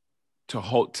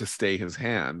to stay his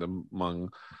hand,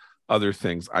 among other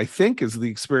things, I think, is the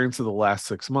experience of the last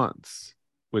 6 months,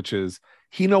 which is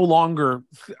he no longer,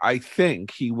 I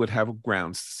think he would have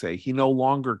grounds to say, he no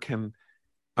longer can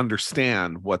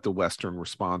understand what the Western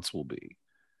response will be.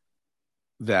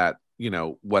 That,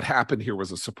 what happened here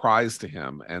was a surprise to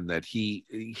him, and that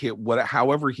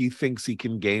however he thinks he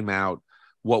can game out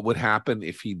what would happen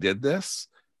if he did this,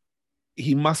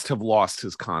 he must have lost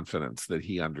his confidence that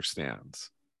he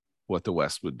understands what the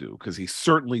West would do, because he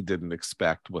certainly didn't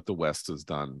expect what the West has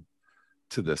done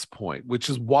to this point, which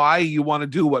is why you want to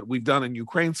do what we've done in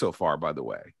Ukraine so far, by the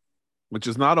way, which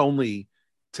is not only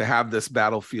to have this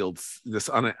battlefield, this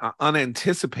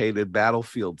unanticipated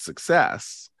battlefield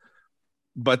success,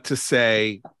 but to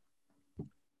say,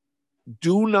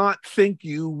 do not think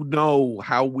you know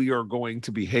how we are going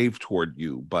to behave toward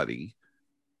you, buddy.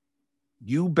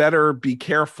 You better be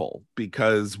careful,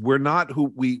 because we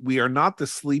are not the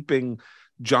sleeping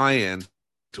giant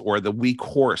or the weak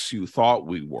horse you thought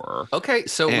we were. Okay,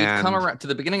 so we've come around to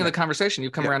the beginning of the conversation.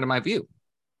 You've come around to my view.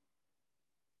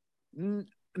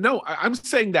 No, I'm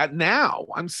saying that now.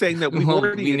 I'm saying that we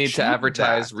need to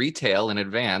advertise retail in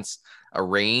advance a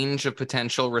range of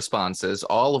potential responses,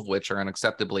 all of which are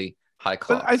unacceptably high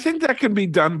cost. But I think that can be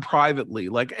done privately.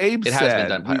 Like Abe said, it has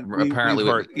been done. Apparently,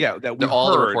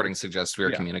 the reporting suggests we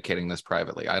are communicating this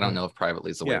privately. I don't know if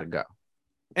privately is the way to go.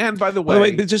 And by the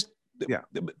way,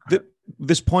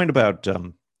 this point about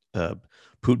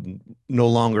Putin no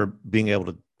longer being able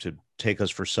to take us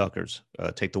for suckers,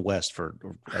 take the West for,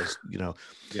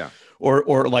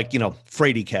 or like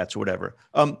fraidy cats or whatever,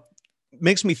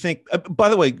 makes me think. By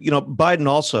the way, Biden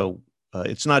also.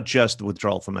 It's not just the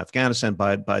withdrawal from Afghanistan.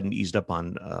 Biden eased up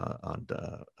on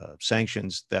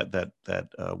sanctions that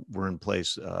were in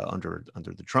place under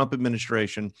the Trump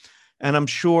administration, and I'm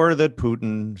sure that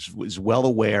Putin is well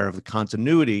aware of the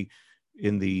continuity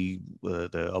in the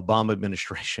Obama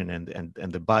administration and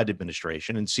the Biden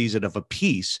administration, and sees it of a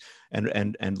piece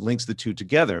and links the two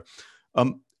together.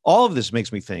 All of this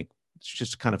makes me think, it's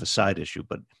just kind of a side issue,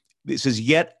 but this is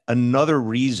yet another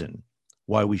reason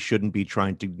why we shouldn't be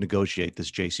trying to negotiate this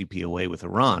JCPOA with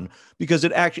Iran, because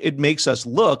it makes us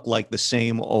look like the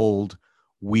same old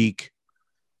weak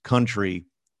country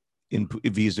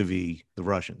vis-a-vis the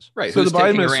Russians. Right. So who's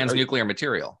taking Iran's nuclear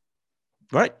material?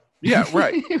 Right. Yeah,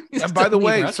 right. And by the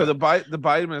way, so the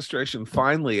Biden administration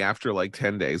finally, after like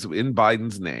 10 days, in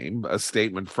Biden's name, a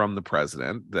statement from the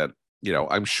president that,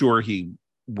 I'm sure he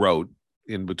wrote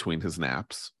in between his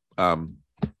naps.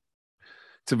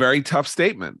 It's a very tough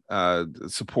statement,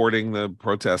 supporting the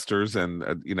protesters and,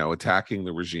 attacking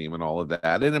the regime and all of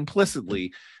that. And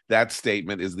implicitly, that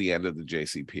statement is the end of the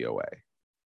JCPOA.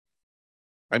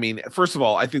 I mean, first of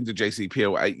all, I think the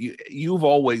JCPOA, you've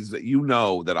always,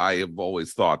 that I have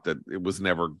always thought that it was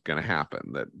never going to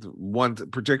happen.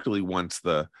 That particularly once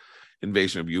the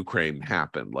invasion of Ukraine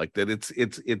happened, like that it's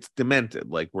demented.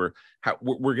 Like we're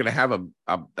going to have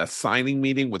a signing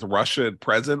meeting with Russia at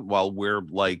present while we're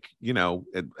like,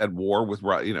 at war with,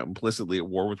 implicitly at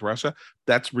war with Russia.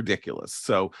 That's ridiculous.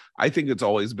 So I think it's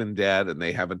always been dead, and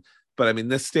they haven't. But I mean,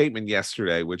 this statement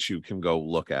yesterday, which you can go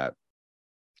look at,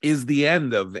 is the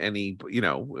end of any,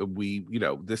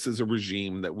 this is a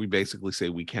regime that we basically say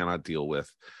we cannot deal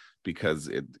with because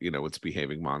it's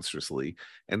behaving monstrously.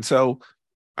 And so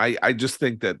I just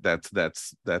think that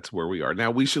that's where we are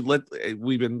now. We've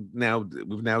now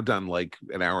done like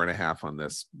an hour and a half on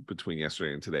this between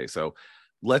yesterday and today. So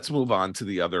let's move on to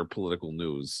the other political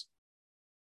news,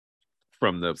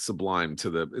 from the sublime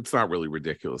to it's not really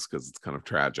ridiculous because it's kind of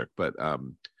tragic, but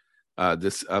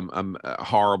this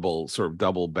horrible sort of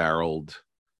double-barreled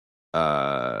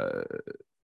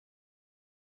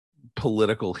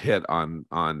political hit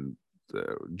on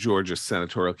Georgia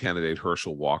senatorial candidate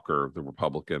Herschel Walker, the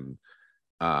Republican,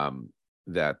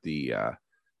 that the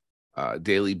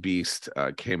Daily Beast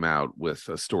came out with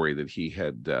a story that he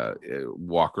had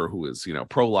Walker, who is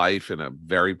pro-life in a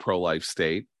very pro-life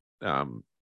state,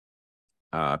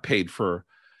 paid for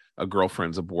a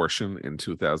girlfriend's abortion in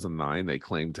 2009. They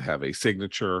claimed to have a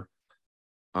signature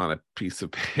on a piece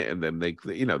of, and then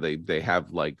they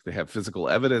have physical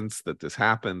evidence that this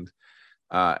happened.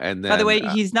 And then, by the way,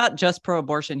 he's not just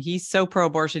pro-abortion. He's so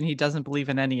pro-abortion he doesn't believe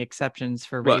in any exceptions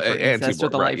for rape or incest or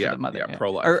the life of the mother. Yeah,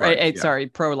 pro-life. Sorry,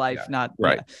 pro-life, not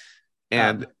right.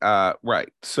 And right.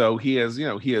 So he has,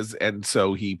 and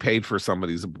so he paid for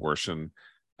somebody's abortion,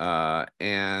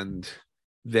 and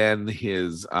then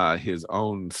his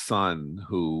own son,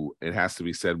 who, it has to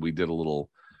be said, we did a little,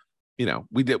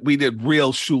 we did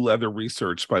real shoe leather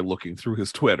research by looking through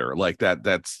his Twitter. Like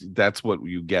that's what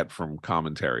you get from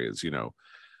commentary is,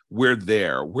 we're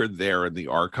there in the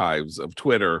archives of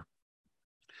Twitter.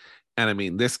 And I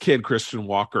mean, this kid, Christian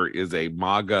Walker, is a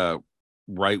MAGA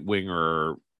right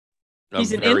winger.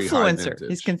 He's an influencer.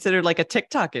 He's considered like a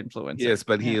TikTok influencer. Yes,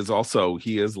 but he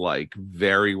is like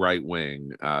very right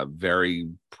wing, very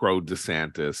pro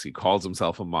DeSantis. He calls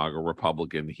himself a MAGA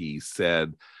Republican. He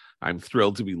said, I'm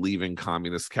thrilled to be leaving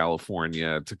communist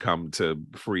California to come to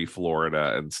free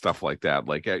Florida and stuff like that.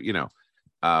 Like,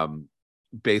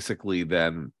 basically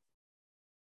then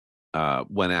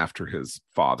went after his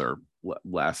father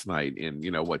last night in,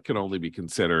 what can only be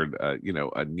considered,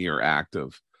 a near act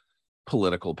of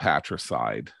political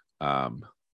patricide.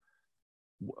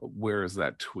 Where is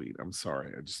that tweet? I'm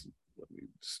sorry.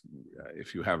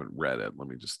 If you haven't read it, let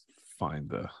me just find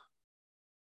the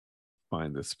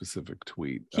specific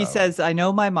tweet. He says, I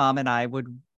know my mom and I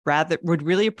would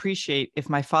really appreciate if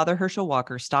my father, Herschel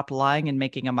Walker, stopped lying and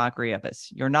making a mockery of us.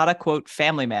 You're not a, quote,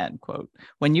 family man, quote.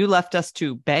 When you left us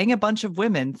to bang a bunch of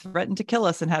women, threatened to kill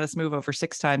us, and had us move over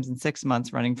 6 times in 6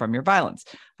 months running from your violence.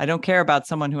 I don't care about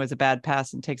someone who has a bad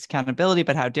past and takes accountability,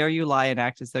 but how dare you lie and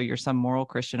act as though you're some moral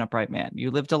Christian upright man?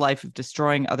 You lived a life of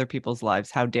destroying other people's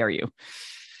lives. How dare you?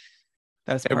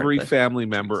 Every family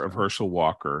member of Herschel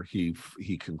Walker, he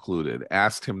concluded,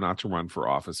 asked him not to run for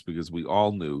office because we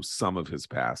all knew some of his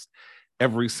past.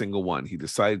 Every single one. He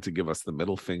decided to give us the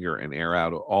middle finger and air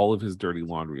out all of his dirty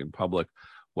laundry in public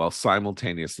while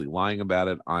simultaneously lying about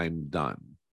it. I'm done.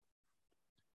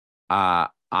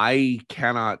 I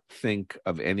cannot think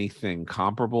of anything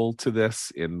comparable to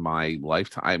this in my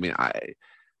lifetime. I mean,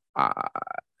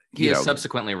 he has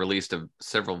subsequently released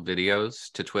several videos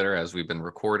to Twitter as we've been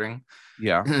recording.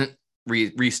 Yeah.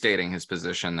 Restating his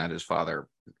position that his father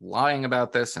lying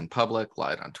about this in public,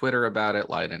 lied on Twitter about it,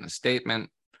 lied in a statement.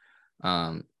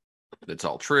 It's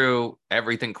all true.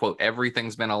 Everything, quote,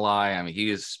 everything's been a lie. I mean,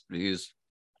 he's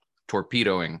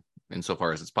torpedoing,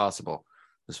 insofar as it's possible,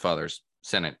 his father's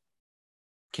Senate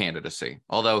candidacy.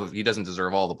 Although he doesn't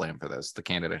deserve all the blame for this. The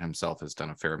candidate himself has done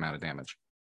a fair amount of damage.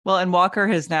 Well, and Walker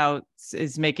is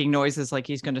making noises like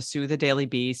he's going to sue the Daily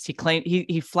Beast. He claimed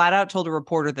he flat out told a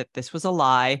reporter that this was a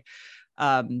lie.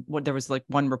 There was like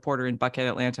one reporter in Buckhead,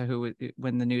 Atlanta, who,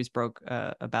 when the news broke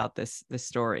about this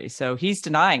story, so he's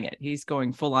denying it. He's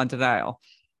going full on denial.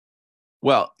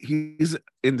 Well, he's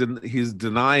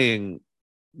denying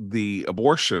the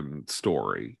abortion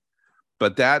story.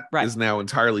 But that is now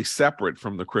entirely separate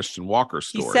from the Christian Walker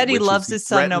story. He said he loves his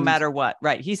son no matter what.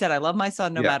 Right. He said, I love my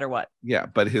son no matter what. Yeah.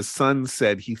 But his son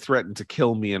said he threatened to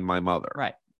kill me and my mother.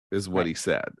 Right. Is what he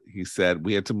said. He said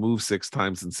we had to move 6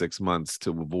 times in 6 months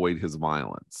to avoid his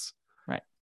violence. Right.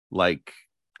 Like,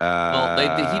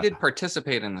 he did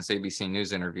participate in this ABC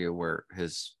News interview where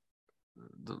his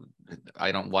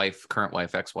current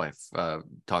wife, ex-wife,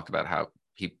 talked about how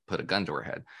he put a gun to her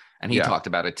head, and he talked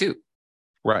about it too.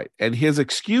 Right. And his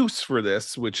excuse for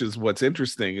this, which is what's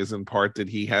interesting, is in part that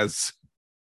he has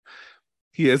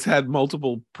had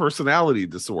multiple personality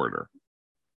disorder.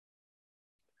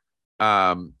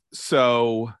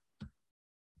 So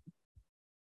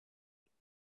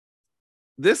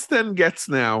this then gets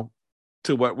now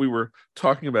to what we were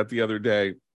talking about the other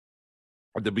day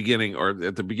at the beginning of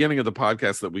the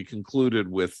podcast that we concluded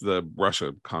with the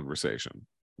Russia conversation,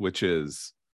 which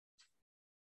is,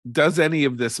 does any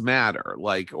of this matter?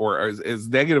 Like, or is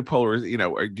negative polarization,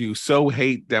 or do you so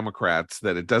hate Democrats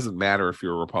that it doesn't matter if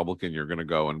you're a Republican, you're going to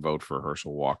go and vote for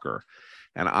Herschel Walker?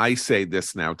 And I say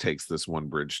this now takes this one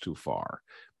bridge too far.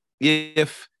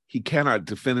 If he cannot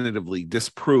definitively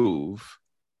disprove,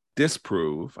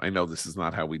 I know this is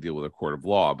not how we deal with a court of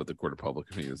law, but the court of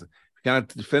public opinion is, if he cannot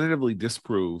definitively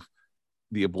disprove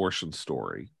the abortion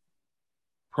story,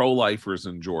 pro-lifers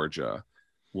in Georgia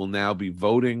will now be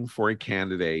voting for a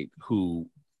candidate who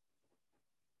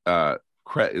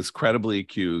is credibly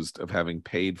accused of having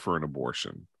paid for an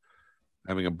abortion,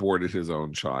 having aborted his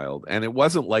own child. And it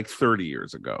wasn't like 30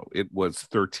 years ago. It was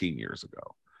 13 years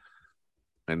ago.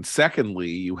 And secondly,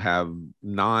 you have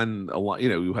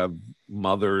you have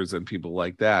mothers and people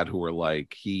like that who are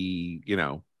like, he,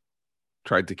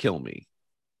 tried to kill me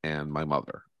and my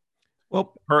mother.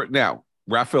 Well, Now,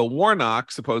 Raphael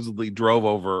Warnock supposedly drove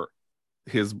over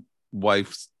his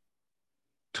wife's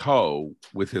toe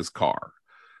with his car.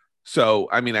 So,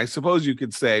 I mean, I suppose you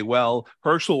could say, well,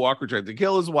 Herschel Walker tried to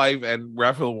kill his wife and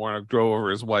Raphael Warnock drove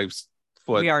over his wife's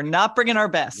foot. We are not bringing our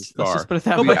best. Let's just put it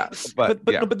that No, way.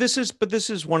 but this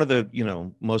is one of the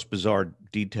most bizarre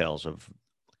details of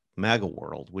MAGA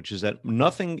world, which is that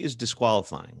nothing is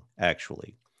disqualifying.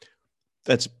 Actually,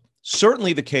 that's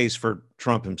certainly the case for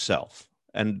Trump himself.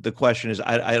 And the question is,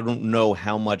 I don't know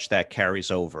how much that carries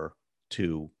over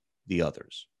to the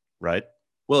others, right?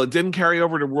 Well, it didn't carry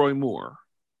over to Roy Moore,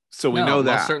 so we know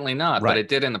that. Most certainly not, right. But it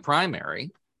did in the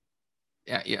primary.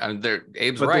 Yeah,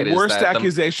 Abe's but right. The worst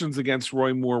accusations against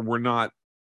Roy Moore were not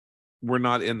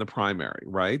in the primary,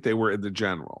 right? They were in the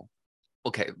general.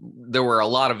 Okay, there were a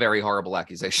lot of very horrible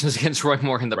accusations against Roy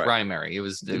Moore in the primary. It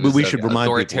was we should remind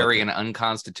authoritarian,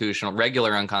 unconstitutional,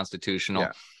 regular unconstitutional.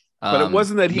 Yeah. But it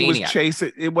wasn't that he maniac. was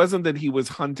chasing. It wasn't that he was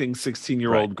hunting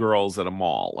 16-year-old girls at a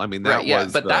mall. I mean, that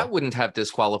was. But that wouldn't have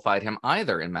disqualified him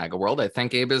either in MAGA world. I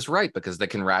think Abe is right because they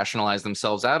can rationalize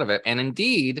themselves out of it. And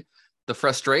indeed, the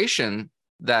frustration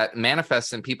that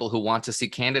manifests in people who want to see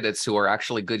candidates who are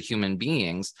actually good human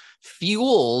beings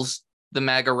fuels the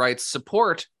MAGA rights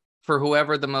support for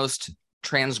whoever the most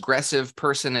transgressive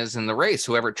person is in the race,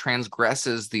 whoever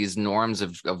transgresses these norms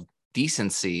of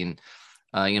decency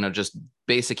and just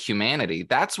basic humanity.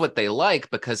 That's what they like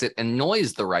because it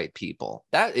annoys the right people.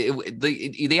 That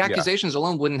the accusations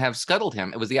alone wouldn't have scuttled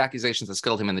him. It was the accusations that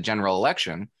scuttled him in the general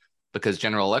election because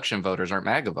general election voters aren't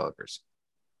MAGA voters.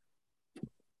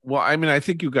 Well, I mean, I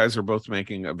think you guys are both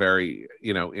making a very,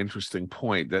 interesting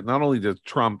point that not only does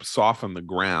Trump soften the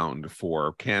ground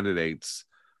for candidates.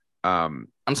 I'm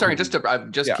sorry, just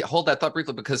hold that thought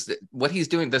briefly because what he's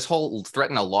doing, this whole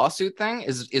threaten a lawsuit thing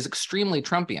is extremely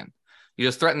Trumpian. You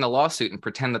just threaten the lawsuit and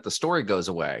pretend that the story goes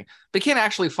away. They can't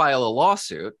actually file a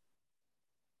lawsuit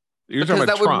because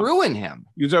that would ruin him.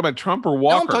 You're talking about Trump or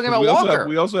Walker? No, I'm talking about Walker.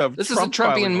 We also have this Trump is a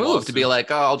Trumpian move to be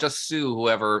like, oh, I'll just sue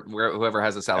whoever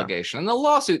has this allegation. And the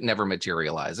lawsuit never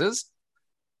materializes.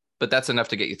 But that's enough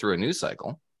to get you through a news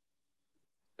cycle.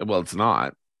 Well, it's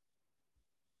not.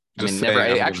 Never.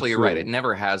 Actually, you're right. It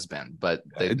never has been, but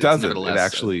it doesn't. It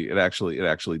actually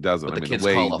doesn't. What the kids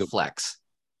call a flex.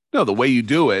 No, the way you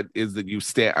do it is that you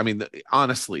stand. I mean,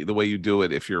 honestly, the way you do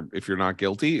it, if you're not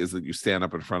guilty, is that you stand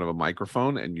up in front of a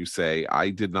microphone and you say, "I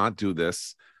did not do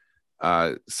this.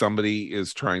 Somebody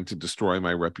is trying to destroy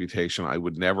my reputation. I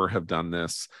would never have done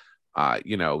this.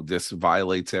 This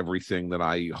violates everything that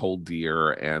I hold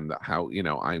dear, and how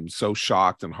I'm so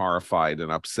shocked and horrified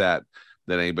and upset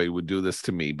that anybody would do this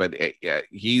to me." But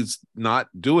he's not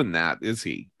doing that, is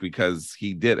he? Because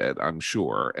he did it, I'm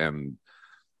sure, and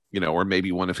or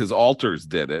maybe one of his alters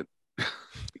did it,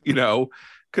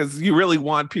 because you really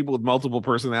want people with multiple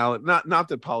personalities. Not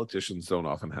that politicians don't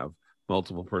often have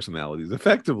multiple personalities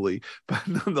effectively, but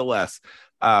nonetheless,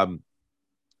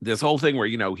 this whole thing where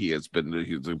he's been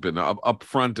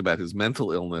upfront about his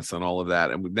mental illness and all of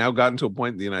that, and we've now gotten to a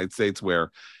point in the United States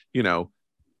where it's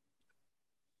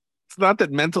not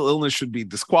that mental illness should be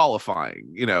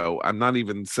disqualifying. I'm not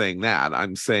even saying that.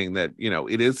 I'm saying that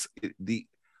it is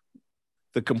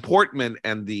the comportment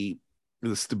and the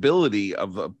stability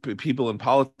of people in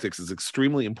politics is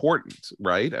extremely important,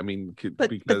 right? I mean,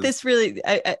 but this really,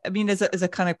 I mean, as a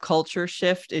kind of culture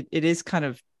shift, it is kind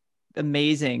of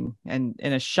amazing and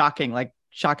in a shocking,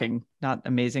 not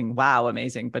amazing, wow,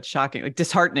 amazing, but shocking, like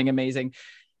disheartening, amazing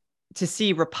to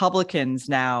see Republicans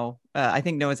now. I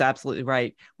think Noah's absolutely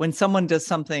right. When someone does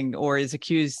something or is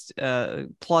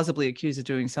plausibly accused of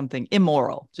doing something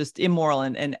immoral, just immoral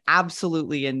and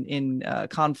absolutely in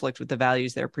conflict with the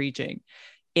values they're preaching,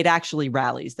 it actually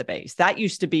rallies the base. That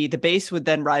used to be the base would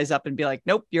then rise up and be like,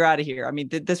 nope, you're out of here. I mean,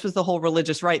 this was the whole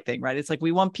religious right thing, right? It's like,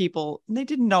 we want people, and they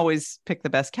didn't always pick the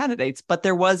best candidates, but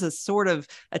there was a sort of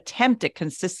attempt at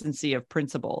consistency of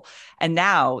principle. And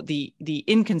now the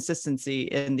inconsistency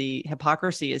and the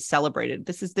hypocrisy is celebrated.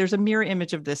 There's a mirror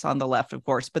image of this on the left, of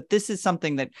course, but this is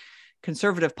something that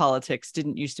conservative politics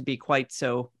didn't used to be quite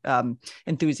so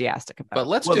enthusiastic about.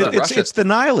 But it's the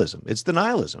nihilism. It's the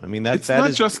nihilism. I mean, it's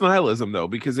not just nihilism, though,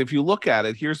 because if you look at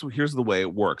it, here's the way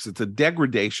it works. It's a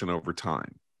degradation over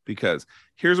time, because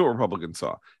here's what Republicans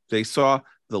saw. They saw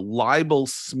libel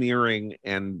smearing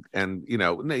and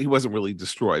he wasn't really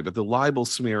destroyed, but the libel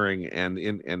smearing and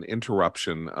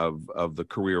interruption of the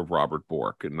career of Robert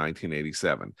Bork in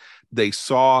 1987. They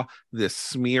saw this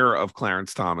smear of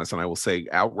Clarence Thomas, and I will say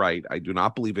outright, I do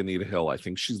not believe Anita Hill. I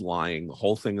think she's lying. The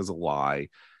whole thing is a lie.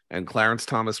 And Clarence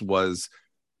Thomas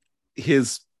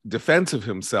his defense of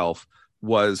himself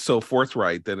was so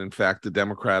forthright that, in fact, the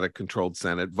Democratic-controlled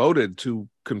Senate voted to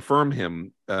confirm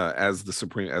him as a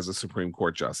Supreme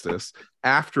Court justice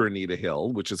after Anita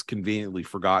Hill, which is conveniently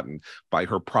forgotten by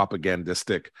her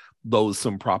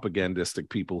loathsome propagandistic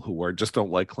people who just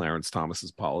don't like Clarence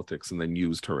Thomas's politics, and then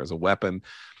used her as a weapon.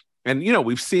 And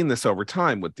we've seen this over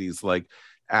time with these like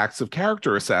acts of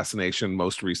character assassination.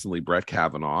 Most recently, Brett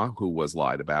Kavanaugh, who was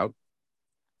lied about.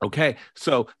 Okay,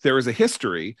 so there is a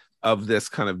history of this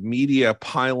kind of media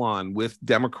pylon with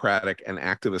Democratic and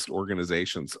activist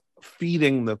organizations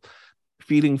feeding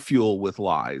fuel with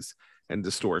lies and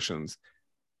distortions.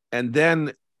 And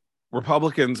then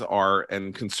Republicans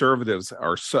and conservatives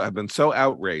have been so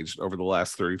outraged over the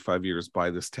last 35 years by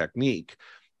this technique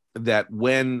that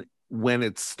when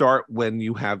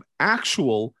you have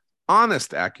actual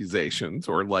honest accusations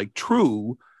or like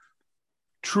true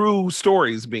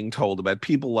stories being told about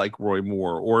people like Roy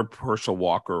Moore or Herschel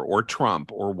Walker or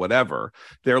Trump or whatever,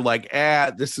 they're like,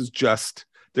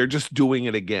 they're just doing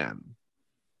it again.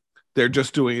 They're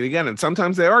just doing it again. And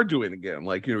sometimes they are doing it again.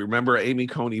 Like, remember Amy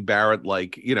Coney Barrett,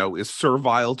 is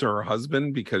servile to her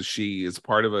husband because she is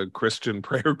part of a Christian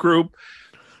prayer group.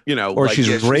 Or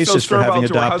she's racist for having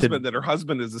adopted. Her husband, that her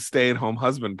husband is a stay-at-home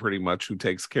husband, pretty much, who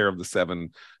takes care of the 7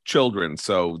 children.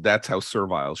 So that's how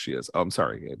servile she is. Oh, I'm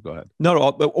sorry, Gabe. Go ahead. No,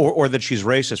 or that she's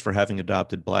racist for having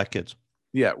adopted Black kids.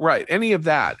 Yeah, right. Any of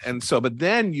that, and so, but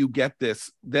then you get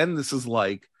this. Then this is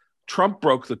like Trump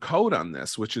broke the code on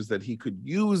this, which is that he could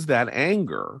use that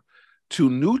anger to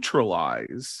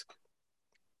neutralize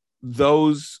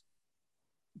those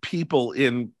people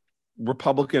in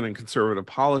Republican and conservative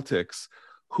politics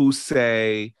who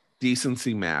say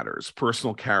decency matters,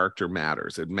 personal character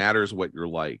matters. It matters what you're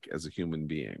like as a human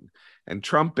being. And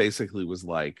Trump basically was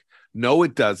like, no,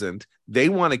 it doesn't. They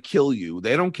want to kill you.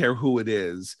 They don't care who it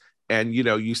is. And,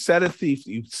 you set a thief,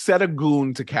 you set a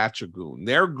goon to catch a goon.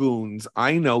 They're goons.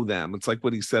 I know them. It's like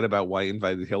what he said about why he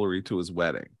invited Hillary to his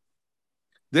wedding.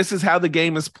 This is how the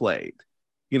game is played.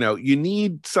 You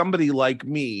need somebody like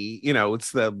me.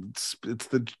 It's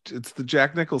the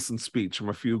Jack Nicholson speech from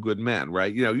A Few Good Men,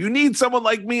 right? You need someone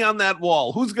like me on that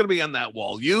wall. Who's going to be on that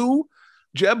wall? You,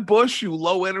 Jeb Bush, you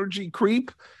low energy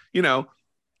creep. And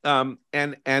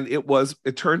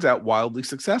it turns out wildly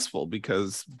successful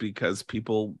because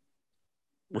people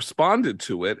responded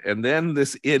to it, and then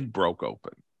this id broke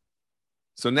open.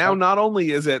 So now not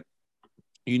only is it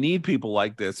you need people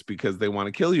like this because they want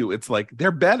to kill you, it's like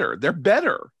they're better. They're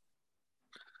better.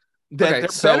 They're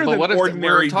better than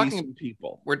ordinary decent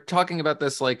people. We're talking about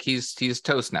this like he's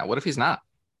toast now. What if he's not?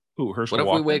 Who, Herschel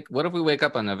Walker? What if we wake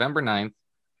up on November 9th,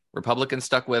 Republicans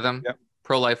stuck with him, yep.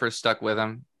 Pro-lifers stuck with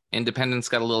him, Independents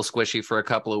got a little squishy for a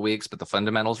couple of weeks, but the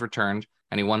fundamentals returned,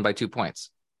 and he won by 2 points.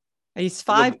 He's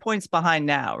 5 points behind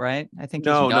now, right? I think.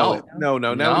 No. Now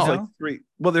he's like 3.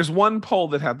 Well, there's one poll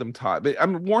that had them tied, but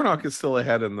Warnock is still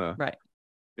ahead in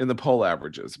the poll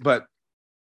averages, but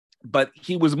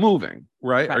he was moving,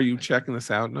 right? Are you checking this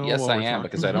out? No. Yes, I am,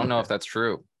 because I don't know if that's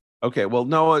true. Okay, well,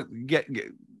 Noah,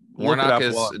 Warnock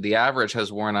the average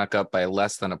has Warnock up by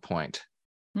less than a point.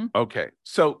 Okay,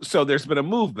 so there's been a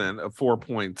movement of 4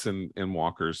 points in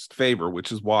Walker's favor,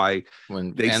 which is why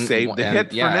they saved the hit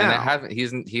for now. And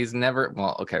he's never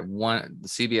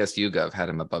CBS YouGov had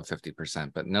him above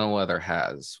 50%, but no other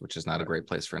has, which is not a great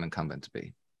place for an incumbent to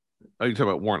be. Oh, you're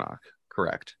talking about Warnock?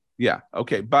 Correct. Yeah.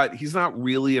 Okay, but he's not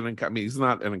really an incumbent. I mean, he's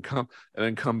not an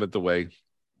incumbent the way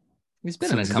he's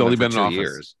been an incumbent for 2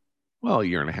 years. Well, a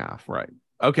year and a half, right?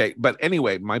 Okay, but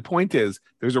anyway, my point is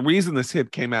there's a reason this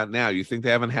hit came out now. You think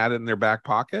they haven't had it in their back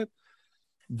pocket?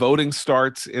 Voting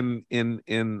starts in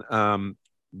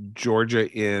Georgia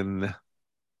in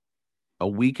a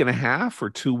week and a half or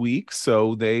 2 weeks,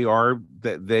 so they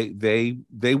waited.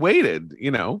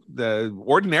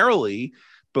 Ordinarily,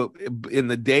 but in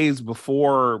the days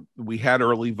before we had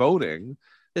early voting,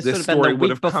 this story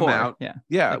would have come out.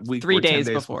 Yeah, like 3 days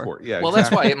before. Yeah, well, exactly.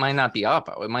 That's why it might not be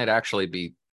Oppo. It might actually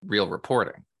be real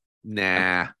reporting.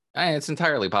 Nah, it's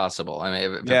entirely possible. I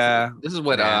mean, this is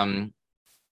what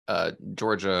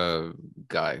Georgia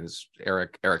guy who's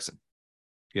Erickson,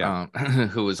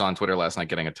 who was on Twitter last night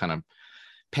getting a ton of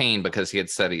pain because he had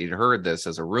said he'd heard this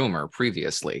as a rumor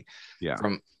previously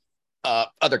from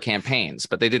other campaigns,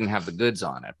 but they didn't have the goods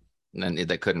on it, and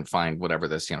they couldn't find whatever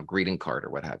this greeting card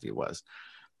or what have you was.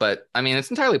 But I mean,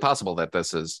 it's entirely possible that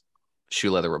this is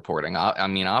shoe leather reporting. I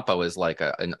mean, Oppo is like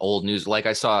an old news. Like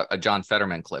I saw a John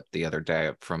Fetterman clip the other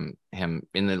day from him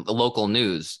in the local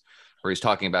news where he's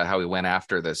talking about how he went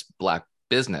after this black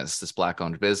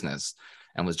owned business,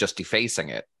 and was just defacing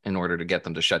it in order to get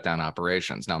them to shut down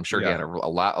operations. Now, I'm sure he had a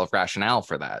lot of rationale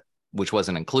for that, which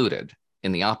wasn't included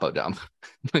in the Oppo dump,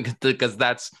 because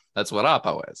that's what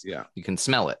Oppo is. Yeah, you can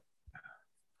smell it.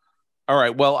 All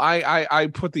right. Well, I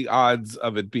put the odds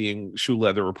of it being shoe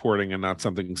leather reporting and not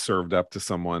something served up to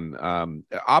someone.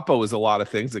 Oppo is a lot of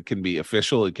things. It can be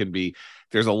official. It can be,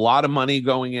 there's a lot of money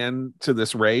going into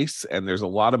this race, and there's a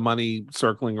lot of money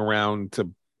circling around to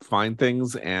find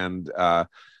things. And I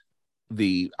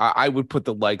would put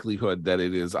the likelihood that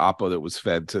it is Oppo that was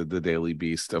fed to the Daily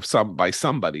Beast by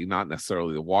somebody, not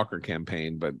necessarily the Walker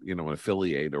campaign, but an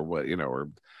affiliate or what, or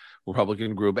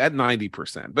Republican group at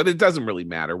 90%. But it doesn't really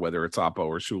matter whether it's Oppo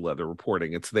or shoe leather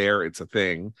reporting. It's there, it's a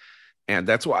thing. And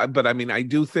that's why, but I mean, I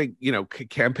do think,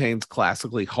 campaigns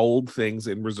classically hold things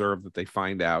in reserve that they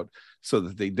find out so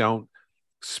that they don't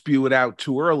spew it out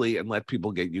too early and let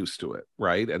people get used to it,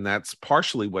 right? And that's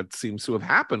partially what seems to have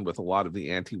happened with a lot of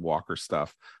the anti-Walker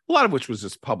stuff, a lot of which was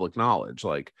just public knowledge,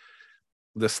 like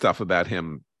the stuff about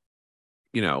him,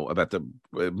 about the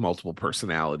multiple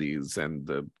personalities and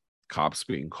the cops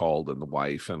being called and the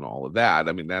wife and all of that.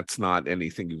 I mean, that's not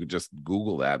anything you could just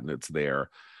Google that and it's there.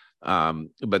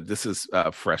 But this is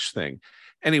a fresh thing.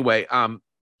 Anyway,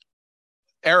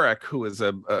 Eric, who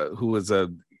lives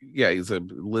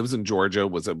in Georgia,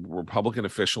 was a Republican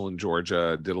official in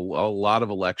Georgia, did a lot of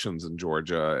elections in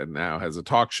Georgia, and now has a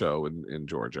talk show in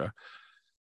Georgia.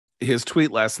 His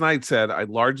tweet last night said, "I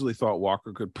largely thought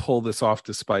Walker could pull this off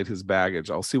despite his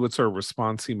baggage. I'll see what sort of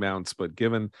response he mounts, but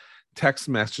given text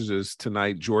messages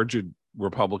tonight, Georgia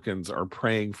Republicans are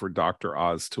praying for Dr.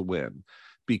 Oz to win,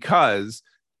 because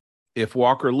if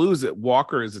Walker loses,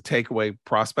 Walker is a takeaway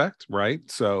prospect, right?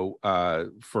 So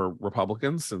for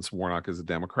Republicans, since Warnock is a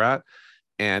Democrat,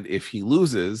 and if he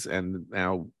loses, and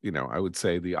now I would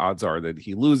say the odds are that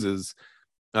he loses,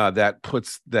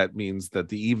 that means that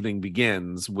the evening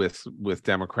begins with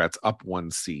Democrats up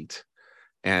one seat,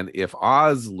 and if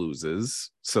Oz loses,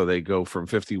 so they go from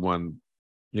 50-50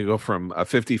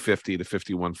 to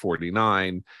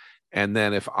 51-49. And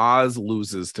then if Oz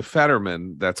loses to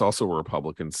Fetterman, that's also a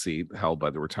Republican seat held by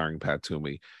the retiring Pat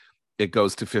Toomey, it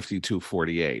goes to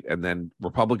 52-48. And then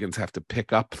Republicans have to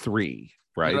pick up 3,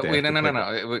 right? Wait,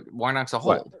 no. Warnock's a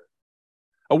hold. What?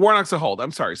 Oh, Warnock's a hold.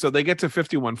 I'm sorry. So they get to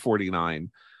 51-49.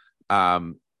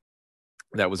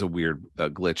 That was a weird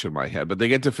glitch in my head. But they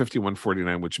get to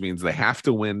 51-49, which means they have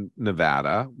to win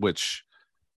Nevada, which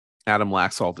Adam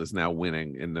Laxalt is now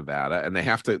winning in Nevada, and they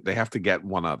have to get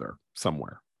one other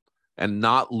somewhere and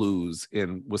not lose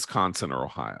in Wisconsin or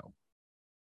Ohio.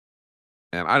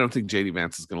 And I don't think JD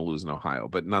Vance is going to lose in Ohio,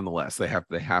 but nonetheless, they have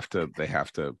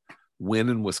to win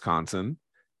in Wisconsin,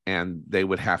 and they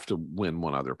would have to win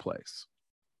one other place.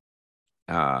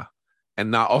 And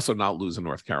not lose in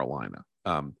North Carolina.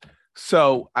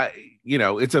 So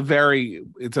it's a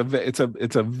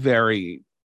very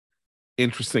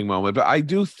interesting moment, but I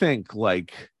do think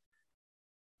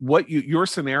what your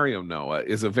scenario, Noah,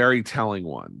 is a very telling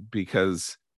one,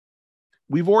 because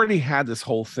we've already had this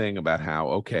whole thing about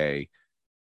how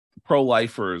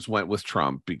pro-lifers went with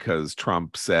Trump because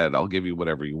Trump said, "I'll give you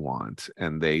whatever you want,"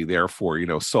 and they therefore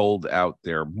sold out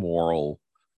their moral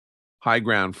high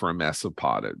ground for a mess of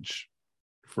pottage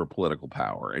for political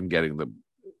power and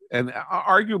and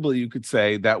arguably you could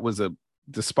say that was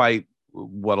despite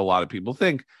what a lot of people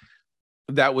think,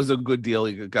 that was a good deal.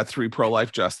 He got 3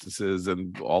 pro-life justices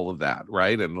and all of that,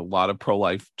 right? And a lot of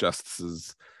pro-life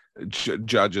justices,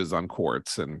 judges on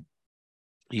courts, and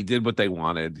he did what they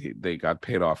wanted. They got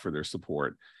paid off for their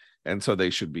support, and so they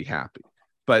should be happy.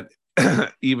 But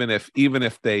even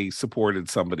if they supported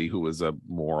somebody who was a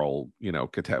moral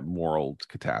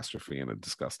catastrophe and a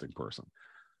disgusting person,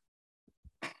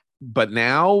 but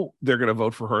now they're going to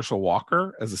vote for Herschel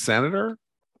Walker as a senator,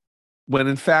 when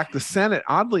in fact the Senate,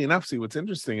 oddly enough, see what's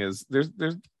interesting is there's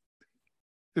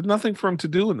nothing for him to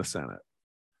do in the Senate.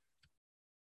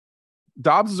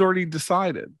 Dobbs has already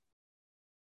decided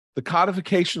the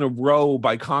codification of Roe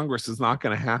by Congress is not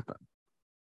going to happen.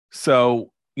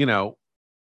 So,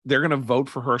 they're going to vote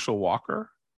for Herschel Walker,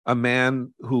 a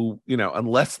man who,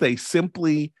 unless they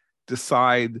simply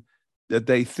decide that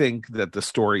they think that the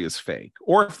story is fake,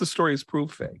 or if the story is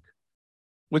proved fake,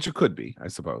 which it could be, I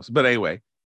suppose. But anyway,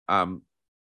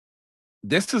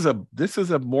 this is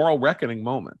a moral reckoning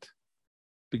moment,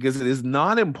 because it is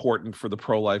not important for the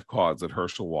pro-life cause that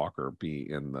Herschel Walker be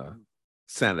in the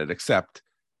Senate, except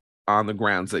on the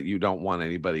grounds that you don't want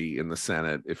anybody in the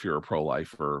Senate, if you're a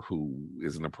pro-lifer, who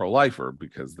isn't a pro-lifer,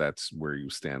 because that's where you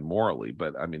stand morally.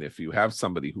 But I mean, if you have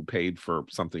somebody who paid for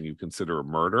something you consider a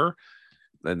murder,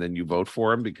 and then you vote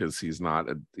for him because he's not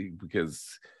a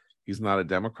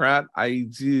Democrat,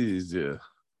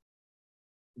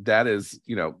 that is,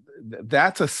 you know,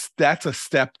 that's a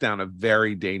step down a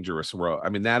very dangerous road. I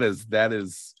mean, that's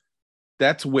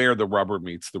where the rubber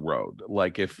meets the road.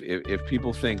 Like if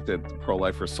people think that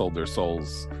pro-lifers sold their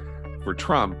souls for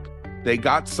Trump, they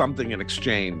got something in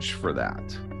exchange for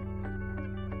that.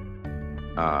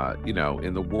 You know,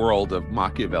 in the world of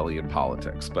Machiavellian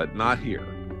politics, but not here.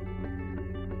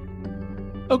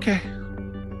 Okay.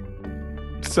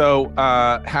 So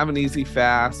have an easy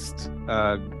fast.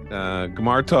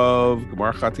 Gemar Tov,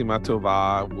 Gemar Chatima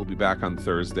Tova. We'll be back on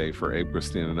Thursday. For Abe,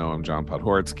 Christina, Noam, John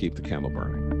Podhoretz. Keep the candle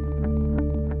burning.